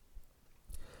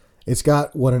 It's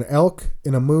got what an elk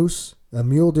and a moose, a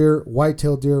mule deer,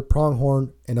 white-tailed deer,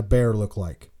 pronghorn, and a bear look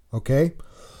like. Okay?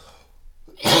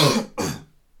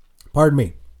 Pardon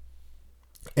me.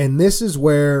 And this is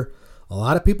where a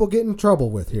lot of people get in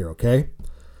trouble with here, okay?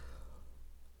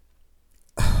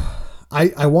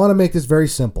 I want to make this very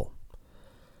simple.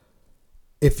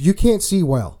 If you can't see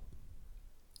well,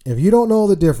 if you don't know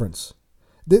the difference,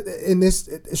 in this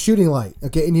shooting light,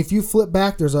 okay, and if you flip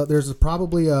back, there's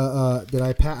probably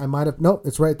I might have, nope,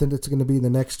 it's right. Then it's going to be the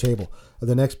next table or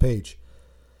the next page.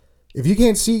 If you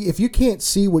can't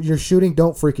see what you're shooting,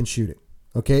 don't freaking shoot it.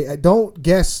 Okay, don't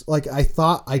guess. Like I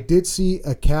thought, I did see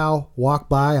a cow walk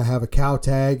by. I have a cow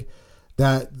tag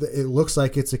that it looks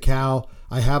like it's a cow.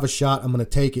 I have a shot. I'm going to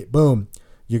take it. Boom.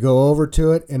 You go over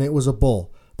to it, and it was a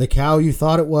bull. The cow you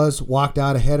thought it was walked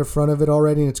out ahead in front of it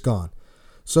already, and it's gone.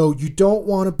 So you don't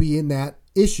want to be in that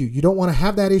issue. You don't want to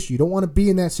have that issue. You don't want to be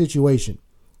in that situation.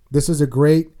 It's so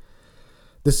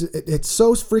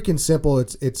freaking simple.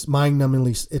 It's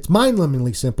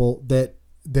mind-numbingly simple that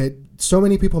so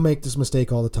many people make this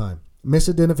mistake all the time.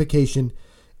 Misidentification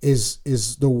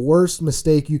is the worst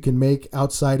mistake you can make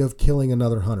outside of killing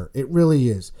another hunter. It really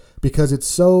is, because it's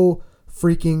so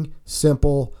freaking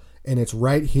simple and it's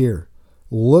right here.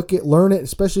 Learn it,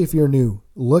 especially if you're new.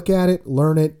 Look at it,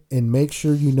 learn it, and make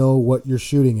sure you know what you're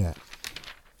shooting at.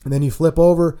 And then you flip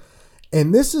over,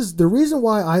 and this is the reason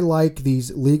why I like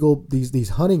these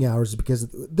hunting hours, is because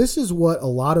this is what a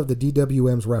lot of the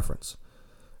DWMs reference.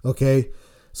 Okay,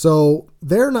 so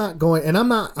they're not going, and I'm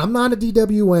not a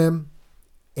DWM,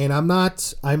 and I'm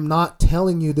not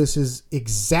telling you this is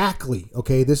exactly,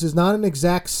 okay. This is not an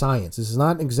exact science. This is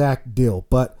not an exact deal,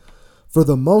 but for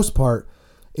the most part,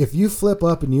 if you flip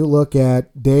up and you look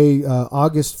at day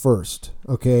August 1st,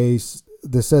 okay,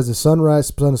 this says the sun is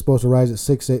supposed to rise at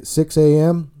 6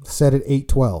 a.m., set at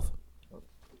 8:12.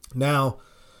 Now,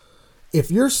 if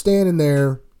you're standing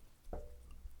there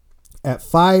at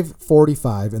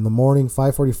 5:45 in the morning,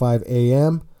 5:45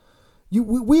 a.m.,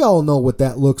 we all know what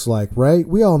that looks like, right?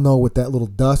 We all know what that little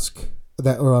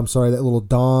that little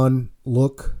dawn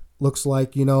looks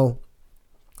like. You know,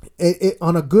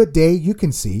 on a good day you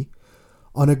can see.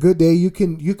 On a good day, you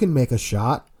can make a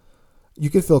shot. You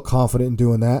can feel confident in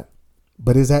doing that.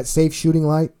 But is that safe shooting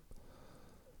light?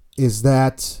 Is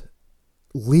that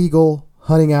legal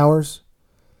hunting hours?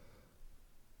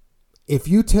 If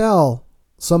you tell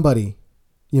somebody,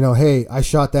 hey, I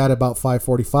shot that about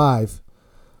 5:45.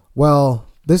 Well,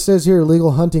 this says here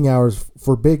legal hunting hours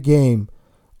for big game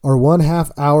are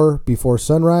 1/2 hour before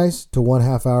sunrise to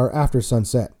 1/2 hour after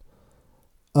sunset,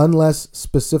 unless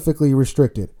specifically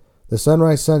restricted. The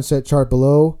sunrise-sunset chart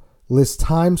below lists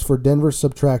times for Denver.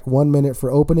 Subtract 1 minute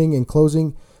for opening and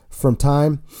closing from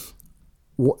time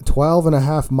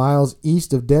 12.5 miles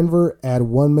east of Denver. Add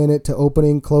 1 minute to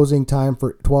opening, closing time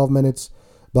for 12 minutes,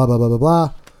 blah, blah, blah, blah,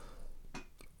 blah.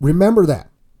 Remember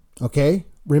that, okay?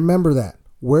 Remember that.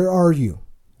 Where are you?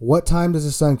 What time does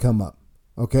the sun come up,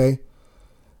 okay?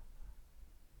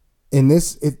 And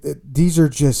these are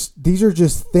just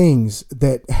things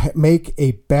that make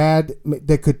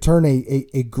that could turn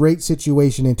a great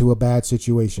situation into a bad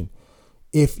situation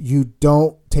if you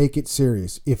don't take it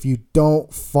serious. If you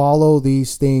don't follow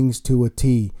these things to a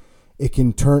T, it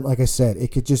can turn, like I said,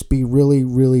 it could just be really,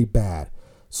 really bad.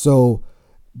 So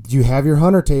you have your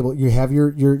hunter table, you have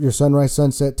your sunrise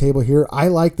sunset table here. I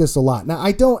like this a lot. Now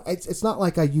it's not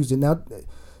like I use it. Now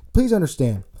please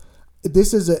understand,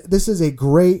 this is a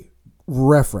great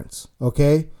reference,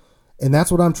 okay? And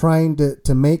that's what I'm trying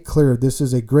to make clear. This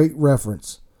is a great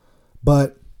reference,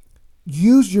 but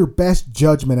use your best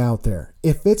judgment out there.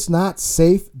 If it's not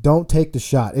safe, don't take the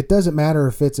shot. It doesn't matter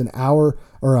if it's a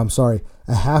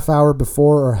half hour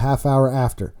before or a half hour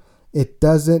after. It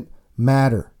doesn't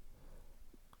matter.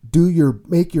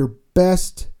 Make your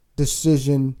best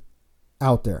decision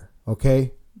out there,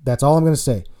 okay? That's all I'm going to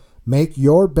say. Make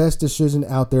your best decision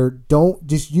out there. Don't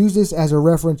just use this as a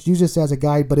reference. Use this as a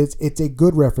guide, but it's a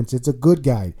good reference. It's a good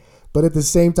guide. But at the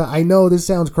same time, I know this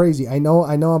sounds crazy. I know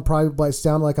I'm probably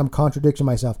sound like I'm contradicting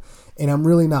myself, and I'm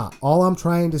really not. All I'm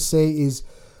trying to say is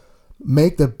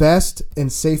make the best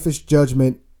and safest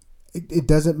judgment. It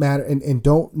doesn't matter, and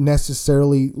don't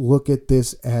necessarily look at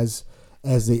this as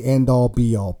the end all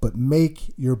be all, but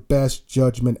make your best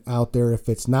judgment out there. If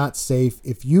it's not safe,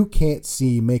 if you can't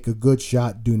see, make a good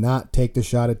shot. Do not take the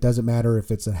shot. It doesn't matter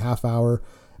if it's a half hour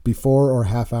before or a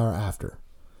half hour after.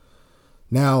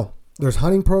 Now, there's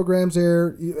hunting programs there.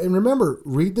 And remember,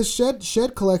 read the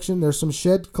shed collection. There's some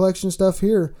shed collection stuff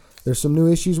here. There's some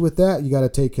new issues with that you got to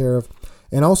take care of.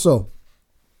 And also,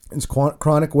 it's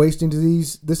chronic wasting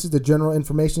disease. This is the general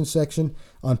information section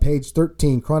on page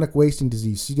 13. Chronic wasting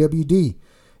disease, CWD.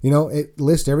 It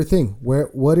lists everything,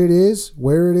 what it is,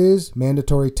 where it is,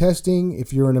 mandatory testing.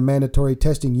 If you're in a mandatory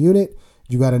testing unit,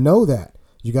 you got to know that.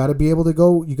 You got to be able to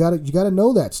go. You got to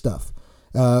know that stuff.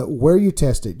 Where you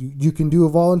test it, you can do a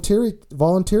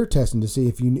volunteer testing to see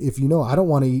if you know. I don't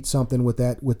want to eat something with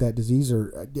that disease,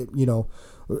 or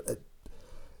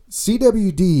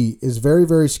CWD is very,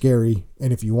 very scary,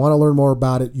 and if you want to learn more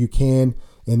about it, you can,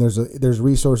 and there's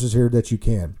resources here that you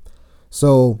can.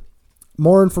 So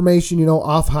more information,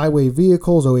 off-highway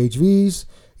vehicles, OHVs,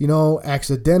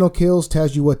 accidental kills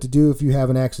tells you what to do if you have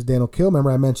an accidental kill.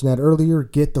 Remember I mentioned that earlier.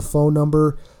 Get the phone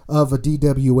number of a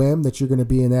DWM that you're going to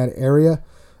be in that area.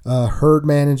 Herd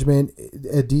management,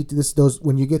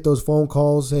 when you get those phone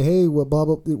calls, say, hey, what blah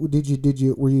blah,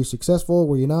 were you successful?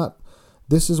 Were you not?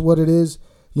 This is what it is.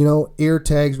 Ear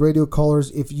tags, radio collars.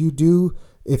 If you do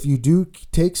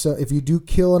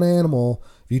kill an animal,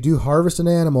 if you do harvest an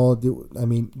animal, I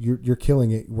mean, you're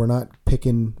killing it. We're not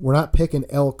picking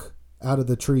elk out of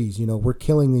the trees. We're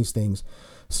killing these things.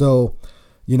 So,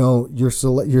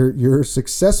 your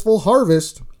successful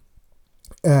harvest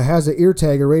has an ear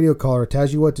tag or radio collar. It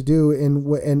tells you what to do and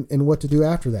what to do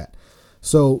after that.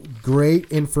 So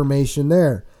great information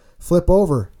there. Flip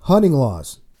over hunting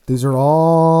laws. These are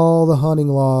all the hunting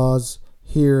laws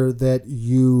here that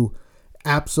you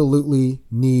absolutely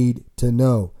need to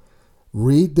know.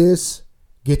 Read this,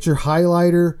 get your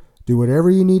highlighter, do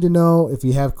whatever you need to know. If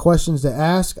you have questions to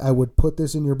ask, I would put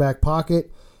this in your back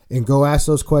pocket and go ask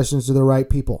those questions to the right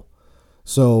people.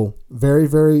 So very,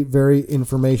 very, very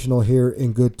informational here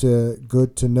and good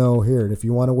to know here. And if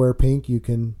you want to wear pink, you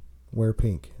can wear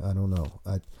pink. I don't know.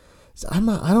 I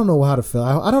don't know how to feel.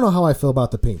 I don't know how I feel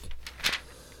about the pink.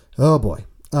 Oh boy.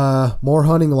 More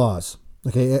hunting laws.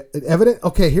 Okay. Evident.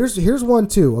 Okay. Here's one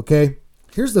too. Okay.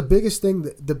 Here's the biggest thing,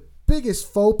 the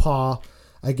biggest faux pas,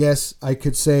 I guess I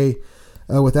could say,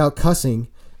 without cussing.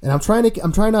 And I'm trying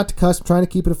not to cuss. I'm trying to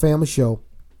keep it a family show.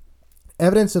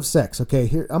 Evidence of sex. Okay,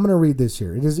 here I'm going to read this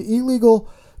here. It is illegal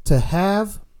to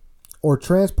have or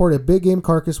transport a big game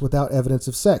carcass without evidence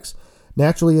of sex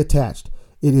naturally attached.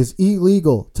 It is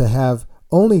illegal to have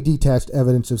only detached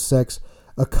evidence of sex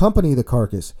accompany the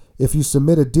carcass. If you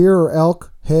submit a deer or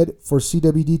elk head for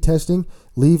CWD testing,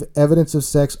 leave evidence of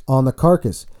sex on the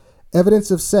carcass.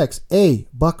 Evidence of sex: A,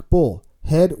 buck bull,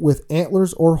 head with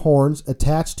antlers or horns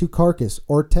attached to carcass,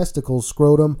 or testicles,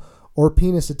 scrotum, or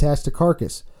penis attached to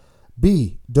carcass.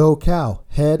 B, doe cow,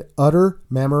 head, udder,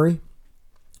 mammary,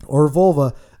 or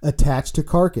vulva attached to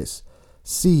carcass.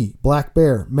 C, black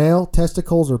bear, male,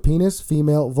 testicles or penis,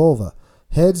 female, vulva.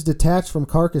 Heads detached from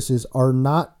carcasses are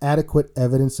not adequate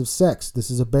evidence of sex.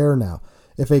 This is a bear now.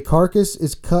 If a carcass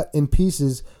is cut in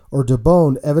pieces or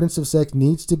deboned, evidence of sex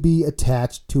needs to be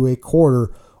attached to a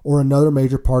quarter or another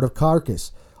major part of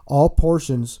carcass. All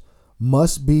portions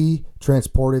must be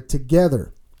transported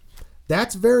together.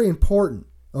 That's very important.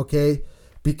 Okay,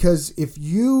 because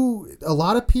a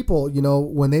lot of people,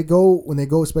 when they go,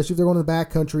 especially if they're going to the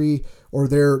backcountry or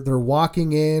they're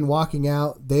walking in, walking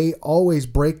out, they always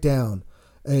break down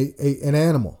an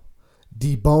animal,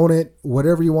 debone it,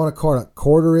 whatever you want to call it,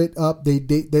 quarter it up. There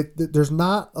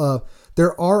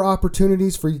are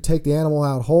opportunities for you to take the animal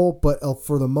out whole, but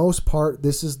for the most part,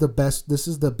 this is the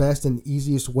best and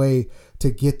easiest way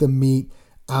to get the meat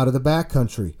out of the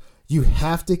backcountry. You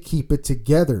have to keep it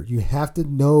together. You have to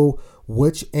know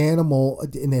which animal,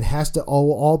 and it has to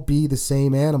all be the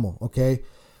same animal, okay?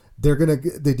 The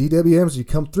DWMs, you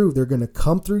come through, they're going to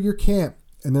come through your camp,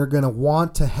 and they're going to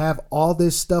want to have all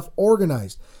this stuff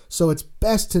organized. So it's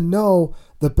best to know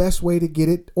the best way to get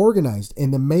it organized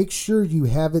and to make sure you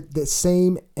have it the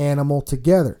same animal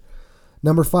together.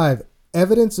 Number 5,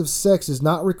 evidence of sex is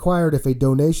not required if a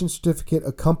donation certificate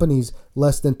accompanies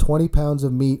less than 20 pounds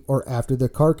of meat or after the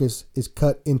carcass is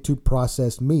cut into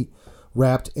processed meat,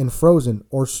 wrapped and frozen,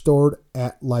 or stored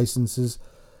at licensee's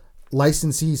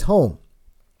home.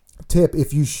 Tip: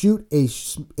 if you shoot a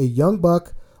young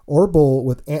buck or bull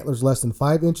with antlers less than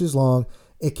 5 inches long,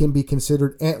 it can be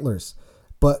considered antlers.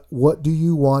 But what do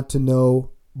you want to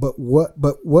know? But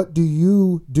what do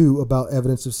you do about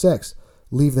evidence of sex?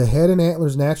 Leave the head and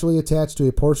antlers naturally attached to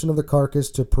a portion of the carcass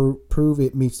to prove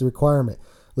it meets the requirement.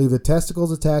 Leave the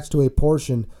testicles attached to a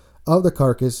portion of the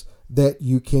carcass that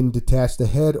you can detach the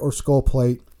head or skull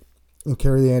plate and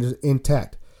carry the antlers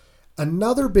intact.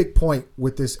 Another big point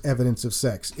with this evidence of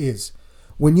sex is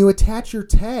when you attach your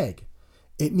tag,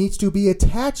 it needs to be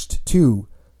attached to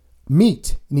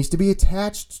meat. It needs to be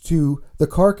attached to the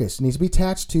carcass. It needs to be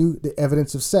attached to the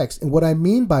evidence of sex. And what I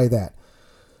mean by that,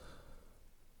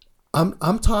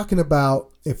 I'm talking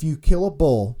about if you kill a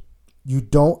bull, you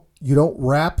don't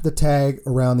wrap the tag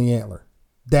around the antler.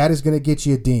 That is going to get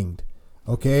you dinged.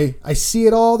 Okay? I see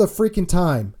it all the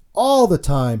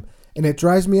time, and it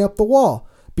drives me up the wall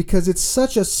because it's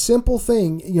such a simple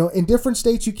thing. In different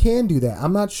states you can do that.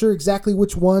 I'm not sure exactly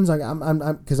which ones.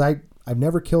 Because I've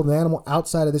never killed an animal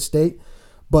outside of this state,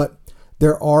 but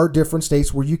there are different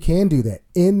states where you can do that.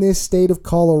 In this state of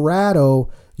Colorado,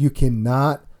 you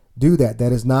cannot do that.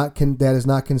 That is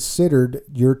not considered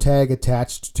your tag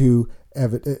attached to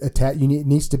it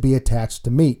needs to be attached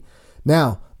to meat.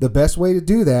 Now, the best way to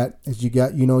do that is you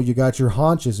got your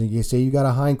haunches, and you say you got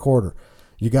a hind quarter.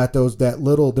 You got there's that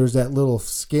little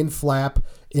skin flap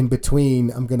in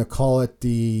between. I'm not gonna call it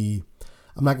the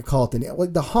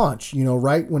haunch,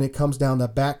 right when it comes down the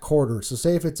back quarter. So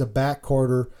say if it's a back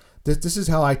quarter, this is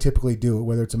how I typically do it,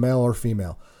 whether it's a male or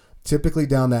female. Typically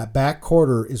down that back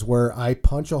quarter is where I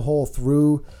punch a hole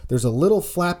through. There's a little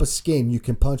flap of skin you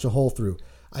can punch a hole through.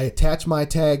 I attach my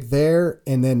tag there,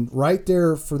 and then right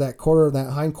there for that quarter,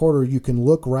 that hind quarter, you can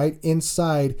look right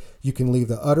inside. You can leave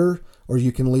the udder, or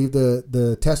you can leave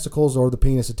the testicles or the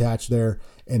penis attached there,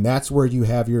 and that's where you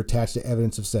have your attached to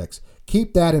evidence of sex.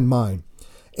 Keep that in mind.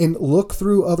 And look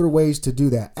through other ways to do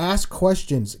that. Ask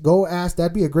questions. Go ask.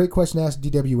 That'd be a great question to ask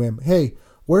DWM. Hey,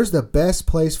 where's the best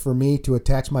place for me to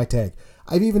attach my tag?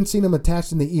 I've even seen them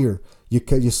attached in the ear.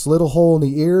 You slit a hole in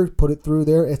the ear, put it through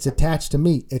there. It's attached to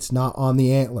meat. It's not on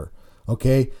the antler.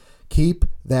 Okay? Keep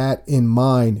that in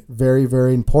mind. Very,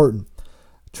 very important.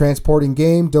 Transporting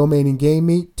game, domating game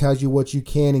meat, tells you what you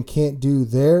can and can't do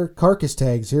there. Carcass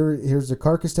tags. Here's the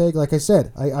carcass tag. Like I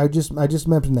said, I just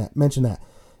mentioned that.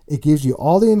 It gives you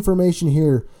all the information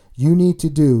here you need to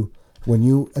do when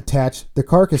you attach the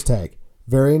carcass tag.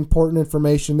 Very important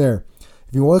information there.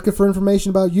 If you're looking for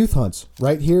information about youth hunts,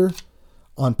 right here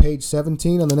on page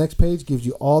 17 on the next page gives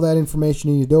you all that information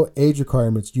you need to know. Age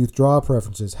requirements, youth draw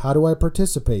preferences, how do I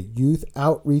participate, youth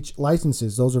outreach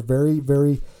licenses. Those are very,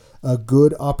 very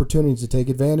good opportunities to take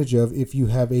advantage of if you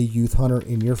have a youth hunter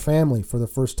in your family for the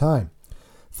first time.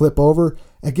 Flip over.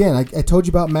 Again, I told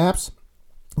you about maps.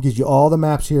 It gives you all the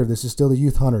maps here. This is still the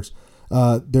youth hunters.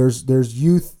 There's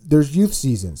youth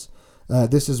seasons.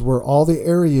 This is where all the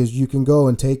areas you can go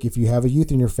and take. If you have a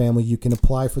youth in your family, you can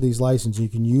apply for these licenses. You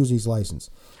can use these licenses.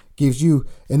 Gives you,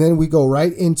 and then we go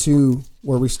right into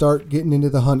where we start getting into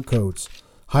the hunt codes,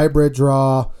 hybrid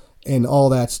draw, and all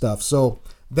that stuff. So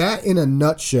that, in a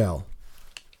nutshell,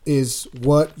 is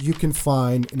what you can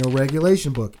find in a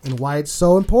regulation book, and why it's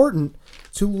so important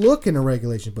to look in a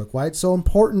regulation book, why it's so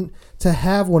important to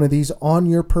have one of these on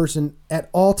your person at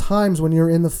all times when you're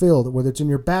in the field, whether it's in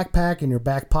your backpack, in your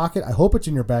back pocket. I hope it's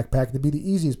in your backpack to be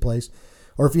the easiest place.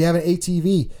 Or if you have an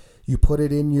ATV, you put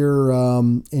it in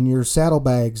your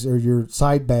saddlebags or your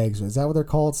side bags. Is that what they're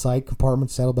called? Side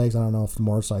compartments, saddlebags? I don't know if the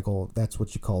motorcycle, that's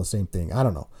what you call the same thing. I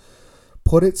don't know.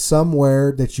 Put it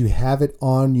somewhere that you have it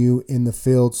on you in the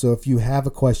field. So if you have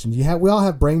a question, we all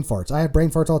have brain farts. I have brain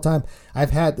farts all the time.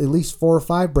 I've had at least 4 or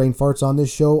 5 brain farts on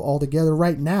this show altogether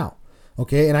right now.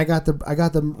 Okay, and I got the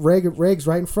regs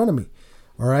right in front of me.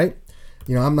 All right,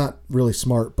 I'm not really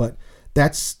smart, but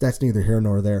that's neither here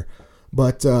nor there.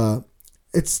 But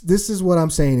this is what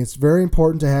I'm saying. It's very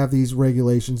important to have these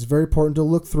regulations. It's very important to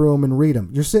look through them and read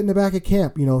them. You're sitting in the back of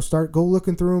camp, go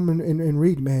looking through them and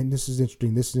read. Man, this is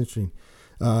interesting. This is interesting.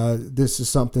 This is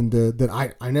something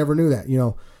that I never knew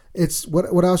that. It's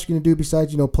what else you going to do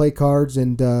besides play cards,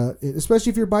 and especially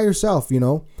if you're by yourself.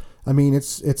 I mean,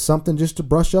 it's something just to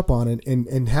brush up on it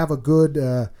and have a good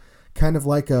kind of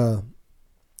like a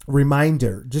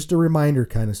reminder, just a reminder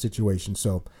kind of situation.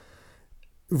 So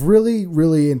really,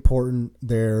 really important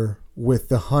there with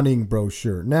the hunting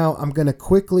brochure. Now I'm going to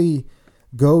quickly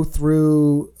go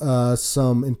through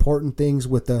some important things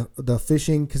with the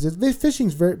fishing, because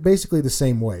fishing's basically the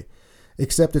same way,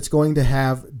 except it's going to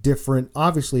have different.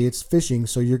 Obviously, it's fishing,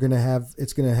 so it's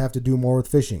going to have to do more with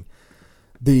fishing.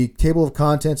 The table of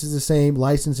contents is the same.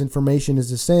 License information is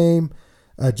the same.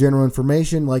 General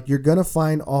information, like you're going to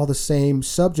find all the same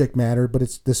subject matter,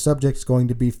 but the subject's going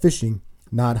to be fishing,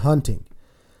 not hunting.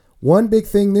 One big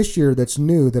thing this year that's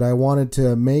new that I wanted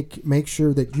to make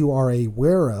sure that you are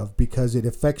aware of, because it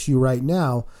affects you right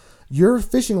now, your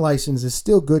fishing license is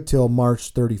still good till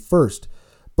March 31st,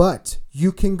 but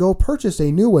you can go purchase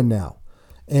a new one now,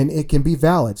 and it can be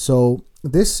valid. So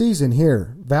this season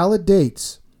here, valid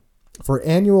dates for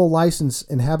annual license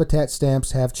and habitat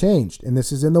stamps have changed, and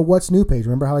this is in the What's New page.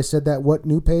 Remember how I said that What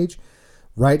New page?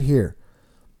 Right here.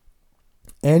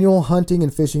 Annual hunting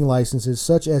and fishing licenses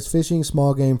such as fishing,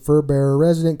 small game, fur bearer,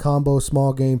 resident combo,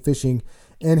 small game fishing,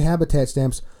 and habitat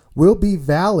stamps will be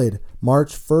valid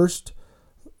March 1st,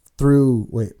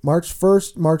 March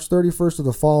 31st of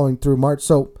the following through March.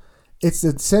 So it's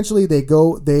essentially they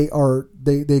go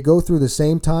through the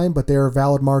same time, but they are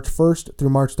valid March 1st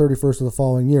through March 31st of the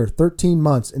following year. 13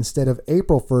 months instead of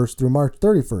April 1st through March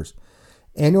 31st.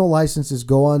 Annual licenses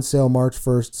go on sale March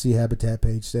 1st. See habitat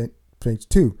page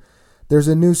 2. There's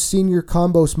a new senior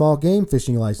combo small game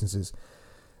fishing licenses.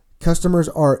 Customers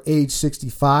are age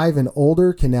 65 and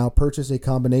older can now purchase a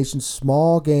combination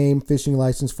small game fishing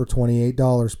license for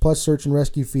 $28, plus search and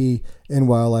rescue fee and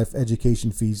wildlife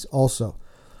education fees also.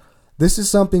 This is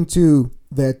something too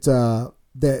that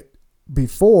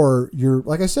before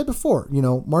like I said before,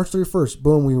 March 31st,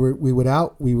 boom,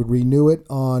 we would renew it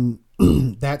on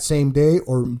that same day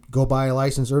or go buy a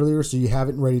license earlier so you have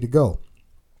it ready to go.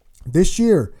 This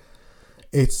year,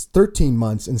 it's 13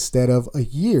 months instead of a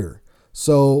year.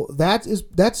 So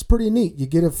that's pretty neat. You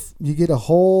get a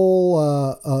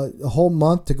whole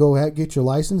month to go ahead, get your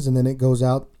license, and then it goes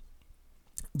out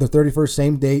the 31st,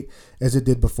 same date as it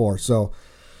did before. So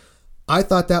I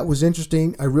thought that was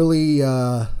interesting. I really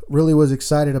was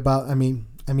excited about. I mean,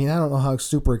 I don't know how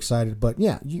super excited, but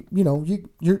yeah,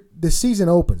 you're the season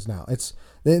opens now.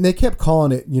 They kept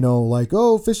calling it, like,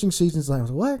 oh, fishing season's like,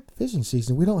 what fishing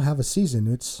season? We don't have a season.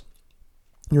 It's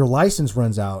your license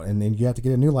runs out and then you have to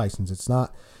get a new license. It's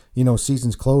not,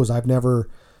 season's closed. I've never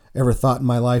ever thought in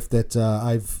my life that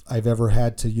I've ever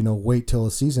had to, wait till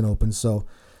a season opens. So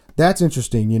that's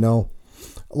interesting,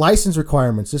 License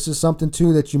requirements. This is something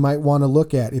too that you might want to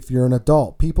look at if you're an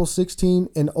adult. People 16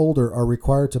 and older are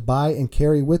required to buy and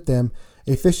carry with them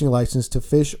a fishing license to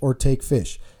fish or take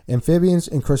fish, amphibians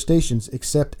and crustaceans,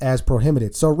 except as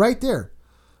prohibited. So right there,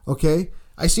 okay.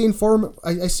 I see in forums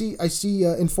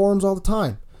all the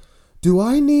time. Do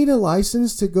I need a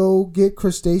license to go get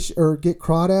crustacean or get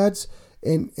crawdads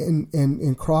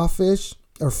and crawfish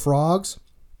or frogs?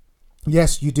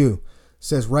 Yes, you do. It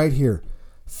says right here,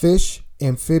 fish,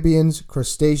 amphibians,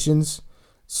 crustaceans.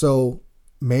 So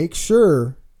make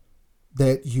sure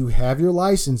that you have your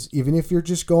license, even if you're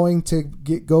just going to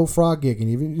go frog gigging,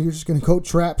 even if you're just going to go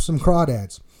trap some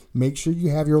crawdads. Make sure you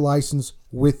have your license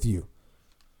with you.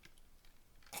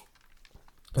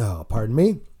 Oh, pardon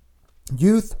me.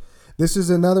 Youth. This is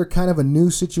another kind of a new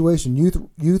situation.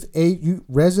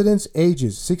 Residents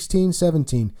ages 16,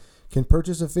 17 can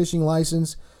purchase a fishing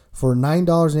license for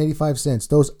 $9.85.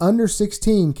 Those under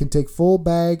 16 can take full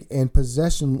bag and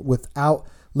possession without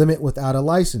a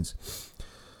license.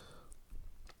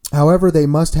 However, they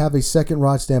must have a second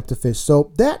rod stamp to fish.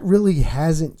 So that really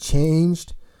hasn't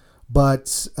changed,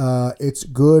 but it's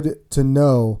good to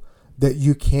know that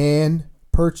you can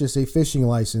purchase a fishing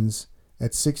license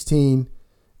at 16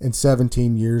 and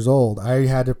 17 years old. I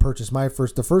had to purchase my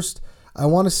first. I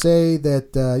want to say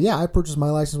that I purchased my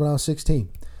license when I was 16.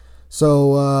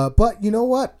 So, but you know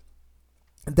what?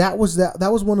 That was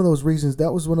one of those reasons.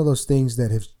 That was one of those things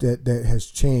that has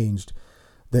changed.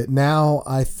 That now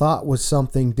I thought was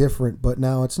something different, but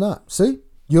now it's not. See,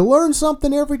 you learn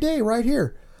something every day right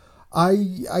here.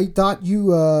 I thought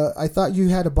you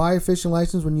had to buy a fishing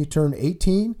license when you turned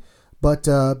 18. But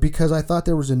because I thought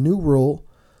there was a new rule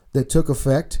that took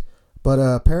effect, but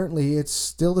apparently it's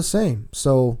still the same.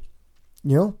 So,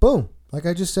 boom, like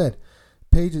I just said,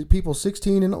 people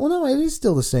 16 and no, it is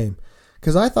still the same.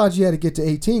 Because I thought you had to get to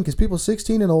 18 because people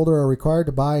 16 and older are required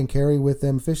to buy and carry with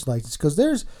them fishing license. Because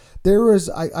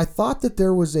I thought that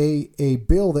there was a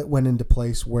bill that went into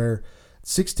place where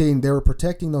 16, they were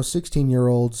protecting those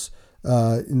 16-year-olds.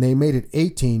 And they made it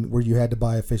 18 where you had to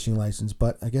buy a fishing license,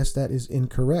 but I guess that is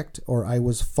incorrect, or I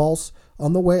was false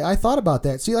on the way I thought about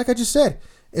that. See, like I just said,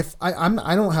 if I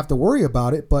don't have to worry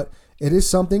about it, but it is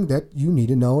something that you need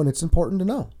to know, and it's important to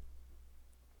know.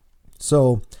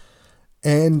 So,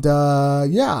 and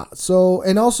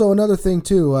and also another thing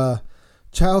too,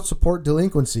 child support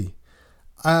delinquency.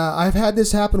 I've had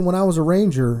this happen when I was a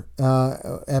ranger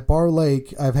at Bar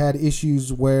Lake. I've had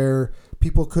issues where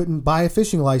people couldn't buy a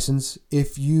fishing license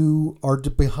if you are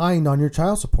behind on your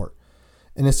child support.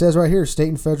 And it says right here, state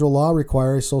and federal law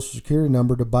require a social security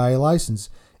number to buy a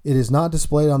license. It is not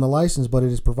displayed on the license, but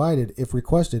it is provided, if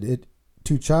requested,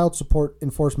 to child support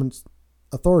enforcement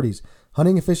authorities.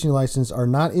 Hunting and fishing licenses are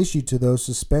not issued to those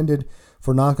suspended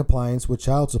for noncompliance with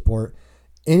child support.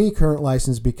 Any current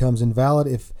license becomes invalid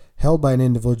if held by an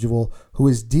individual who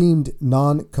is deemed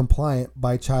non-compliant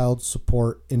by child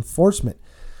support enforcement.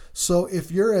 So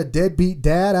if you're a deadbeat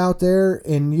dad out there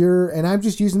and I'm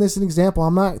just using this as an example,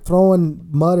 I'm not throwing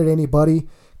mud at anybody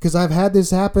because I've had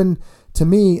this happen to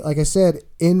me. Like I said,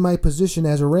 in my position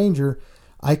as a ranger,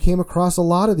 I came across a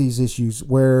lot of these issues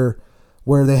where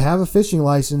they have a fishing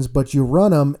license, but you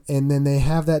run them and then they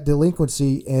have that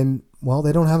delinquency and, well,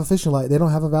 they don't have they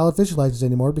don't have a valid fishing license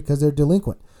anymore because they're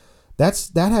delinquent.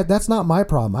 That's not my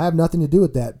problem. I have nothing to do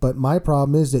with that. But my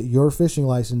problem is that your fishing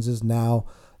license is now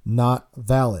not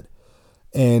valid.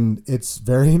 And it's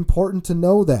very important to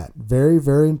know that. Very,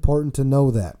 very important to know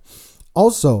that.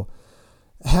 Also,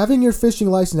 having your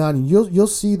fishing license out, and you'll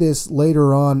see this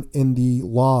later on in the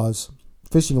laws,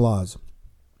 fishing laws.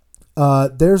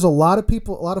 There's a lot of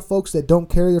people, a lot of folks that don't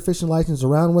carry their fishing license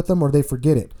around with them or they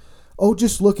forget it. Oh,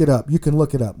 just look it up. You can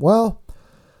look it up. Well,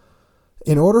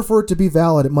 in order for it to be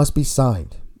valid, it must be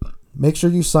signed. Make sure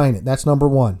you sign it. That's number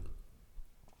one.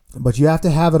 But you have to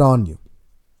have it on you.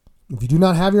 If you do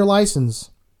not have your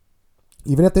license,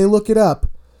 even if they look it up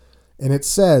and it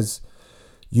says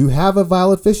you have a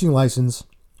valid fishing license,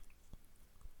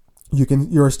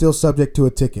 you are still subject to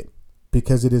a ticket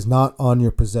because it is not on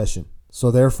your possession.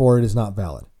 So therefore, it is not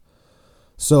valid.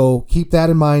 So keep that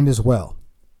in mind as well.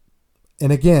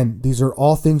 And again, these are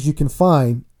all things you can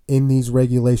find in these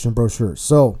regulation brochures.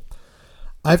 So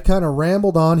I've kind of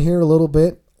rambled on here a little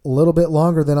bit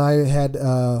longer than I had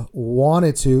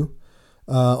wanted to.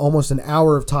 Almost an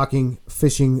hour of talking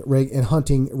fishing and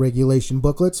hunting regulation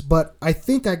booklets, but I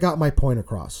think I got my point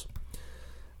across.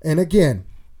 And again,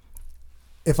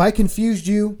 if I confused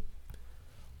you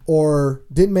or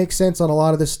didn't make sense on a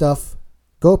lot of this stuff,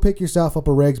 go pick yourself up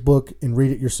a regs book and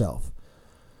read it yourself.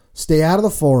 Stay out of the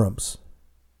forums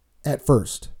at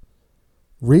first.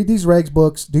 Read these regs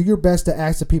books. Do your best to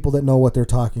ask the people that know what they're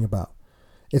talking about.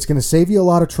 It's going to save you a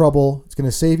lot of trouble. It's going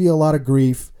to save you a lot of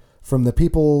grief from the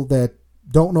people that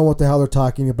don't know what the hell they're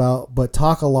talking about, but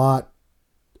talk a lot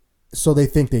so they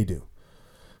think they do.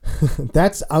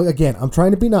 That's, again, I'm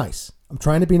trying to be nice.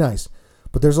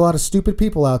 But there's a lot of stupid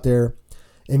people out there,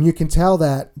 and you can tell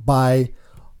that by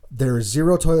there is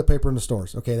zero toilet paper in the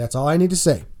stores. Okay, that's all I need to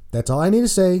say.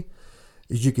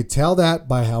 Is you could tell that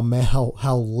by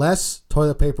how less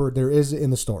toilet paper there is in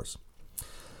the stores.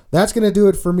 That's going to do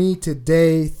it for me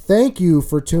today. Thank you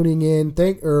for tuning in.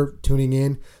 Thank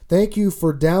you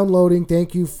for downloading.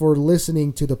 Thank you for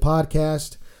listening to the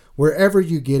podcast wherever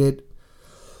you get it.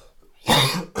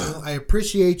 I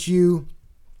appreciate you.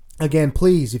 Again,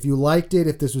 please, if you liked it,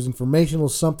 if this was informational,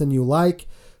 something you like,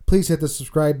 please hit the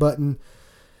subscribe button.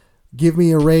 Give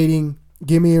me a rating.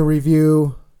 Give me a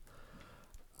review.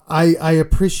 I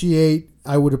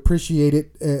would appreciate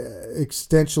it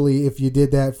extensially if you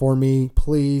did that for me.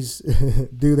 Please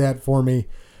do that for me.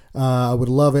 I would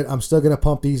love it. I'm still going to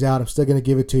pump these out. I'm still going to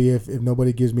give it to you if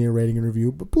nobody gives me a rating and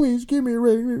review. But please give me a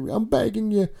rating and review. I'm begging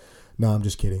you. No, I'm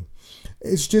just kidding.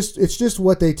 It's just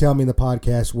what they tell me in the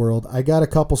podcast world. I got a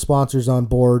couple sponsors on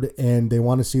board, and they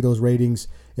want to see those ratings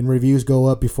and reviews go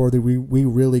up before we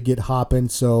really get hopping.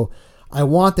 So I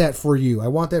want that for you. I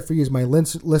want that for you as my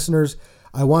listeners.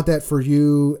 I want that for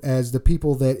you as the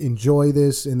people that enjoy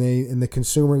this and the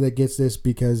consumer that gets this,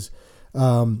 because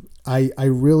I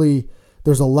really,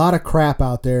 there's a lot of crap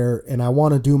out there, and I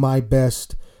want to do my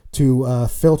best to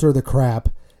filter the crap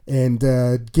and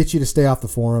get you to stay off the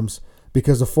forums,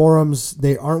 because the forums,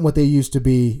 they aren't what they used to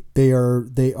be. They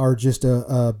are just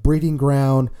a breeding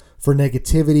ground for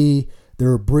negativity.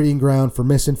 They're a breeding ground for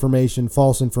misinformation,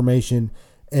 false information,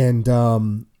 and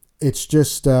it's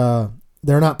just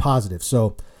they're not positive.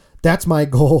 So that's my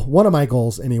goal, one of my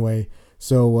goals anyway.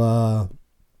 So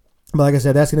but like I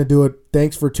said, that's going to do it.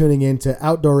 Thanks for tuning in to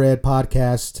Outdoor Ed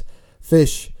Podcast,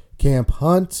 Fish Camp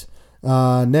Hunt.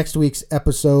 Next week's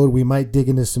episode, we might dig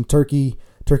into some turkey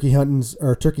hunting,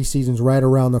 or turkey season's right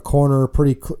around the corner,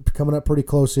 coming up pretty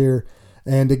close here.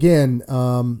 And again,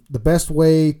 the best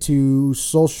way to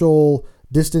social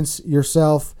distance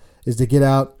yourself is to get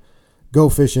out, go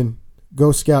fishing,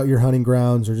 go scout your hunting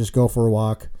grounds, or just go for a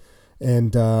walk,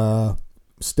 and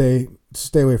stay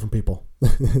away from people.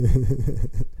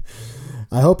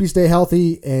 I hope you stay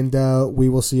healthy, and we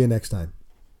will see you next time.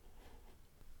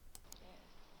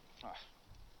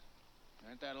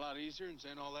 Ain't that a lot easier than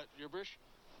saying all that gibberish?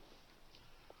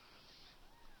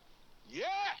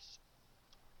 Yes!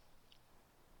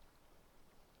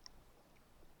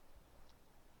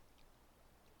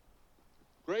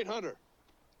 Great hunter.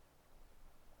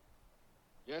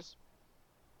 Yes?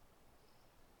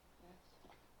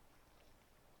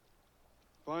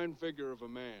 Fine figure of a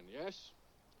man, yes?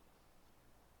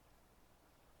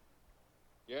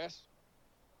 Yes?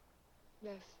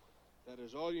 Yes. That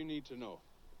is all you need to know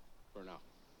for now.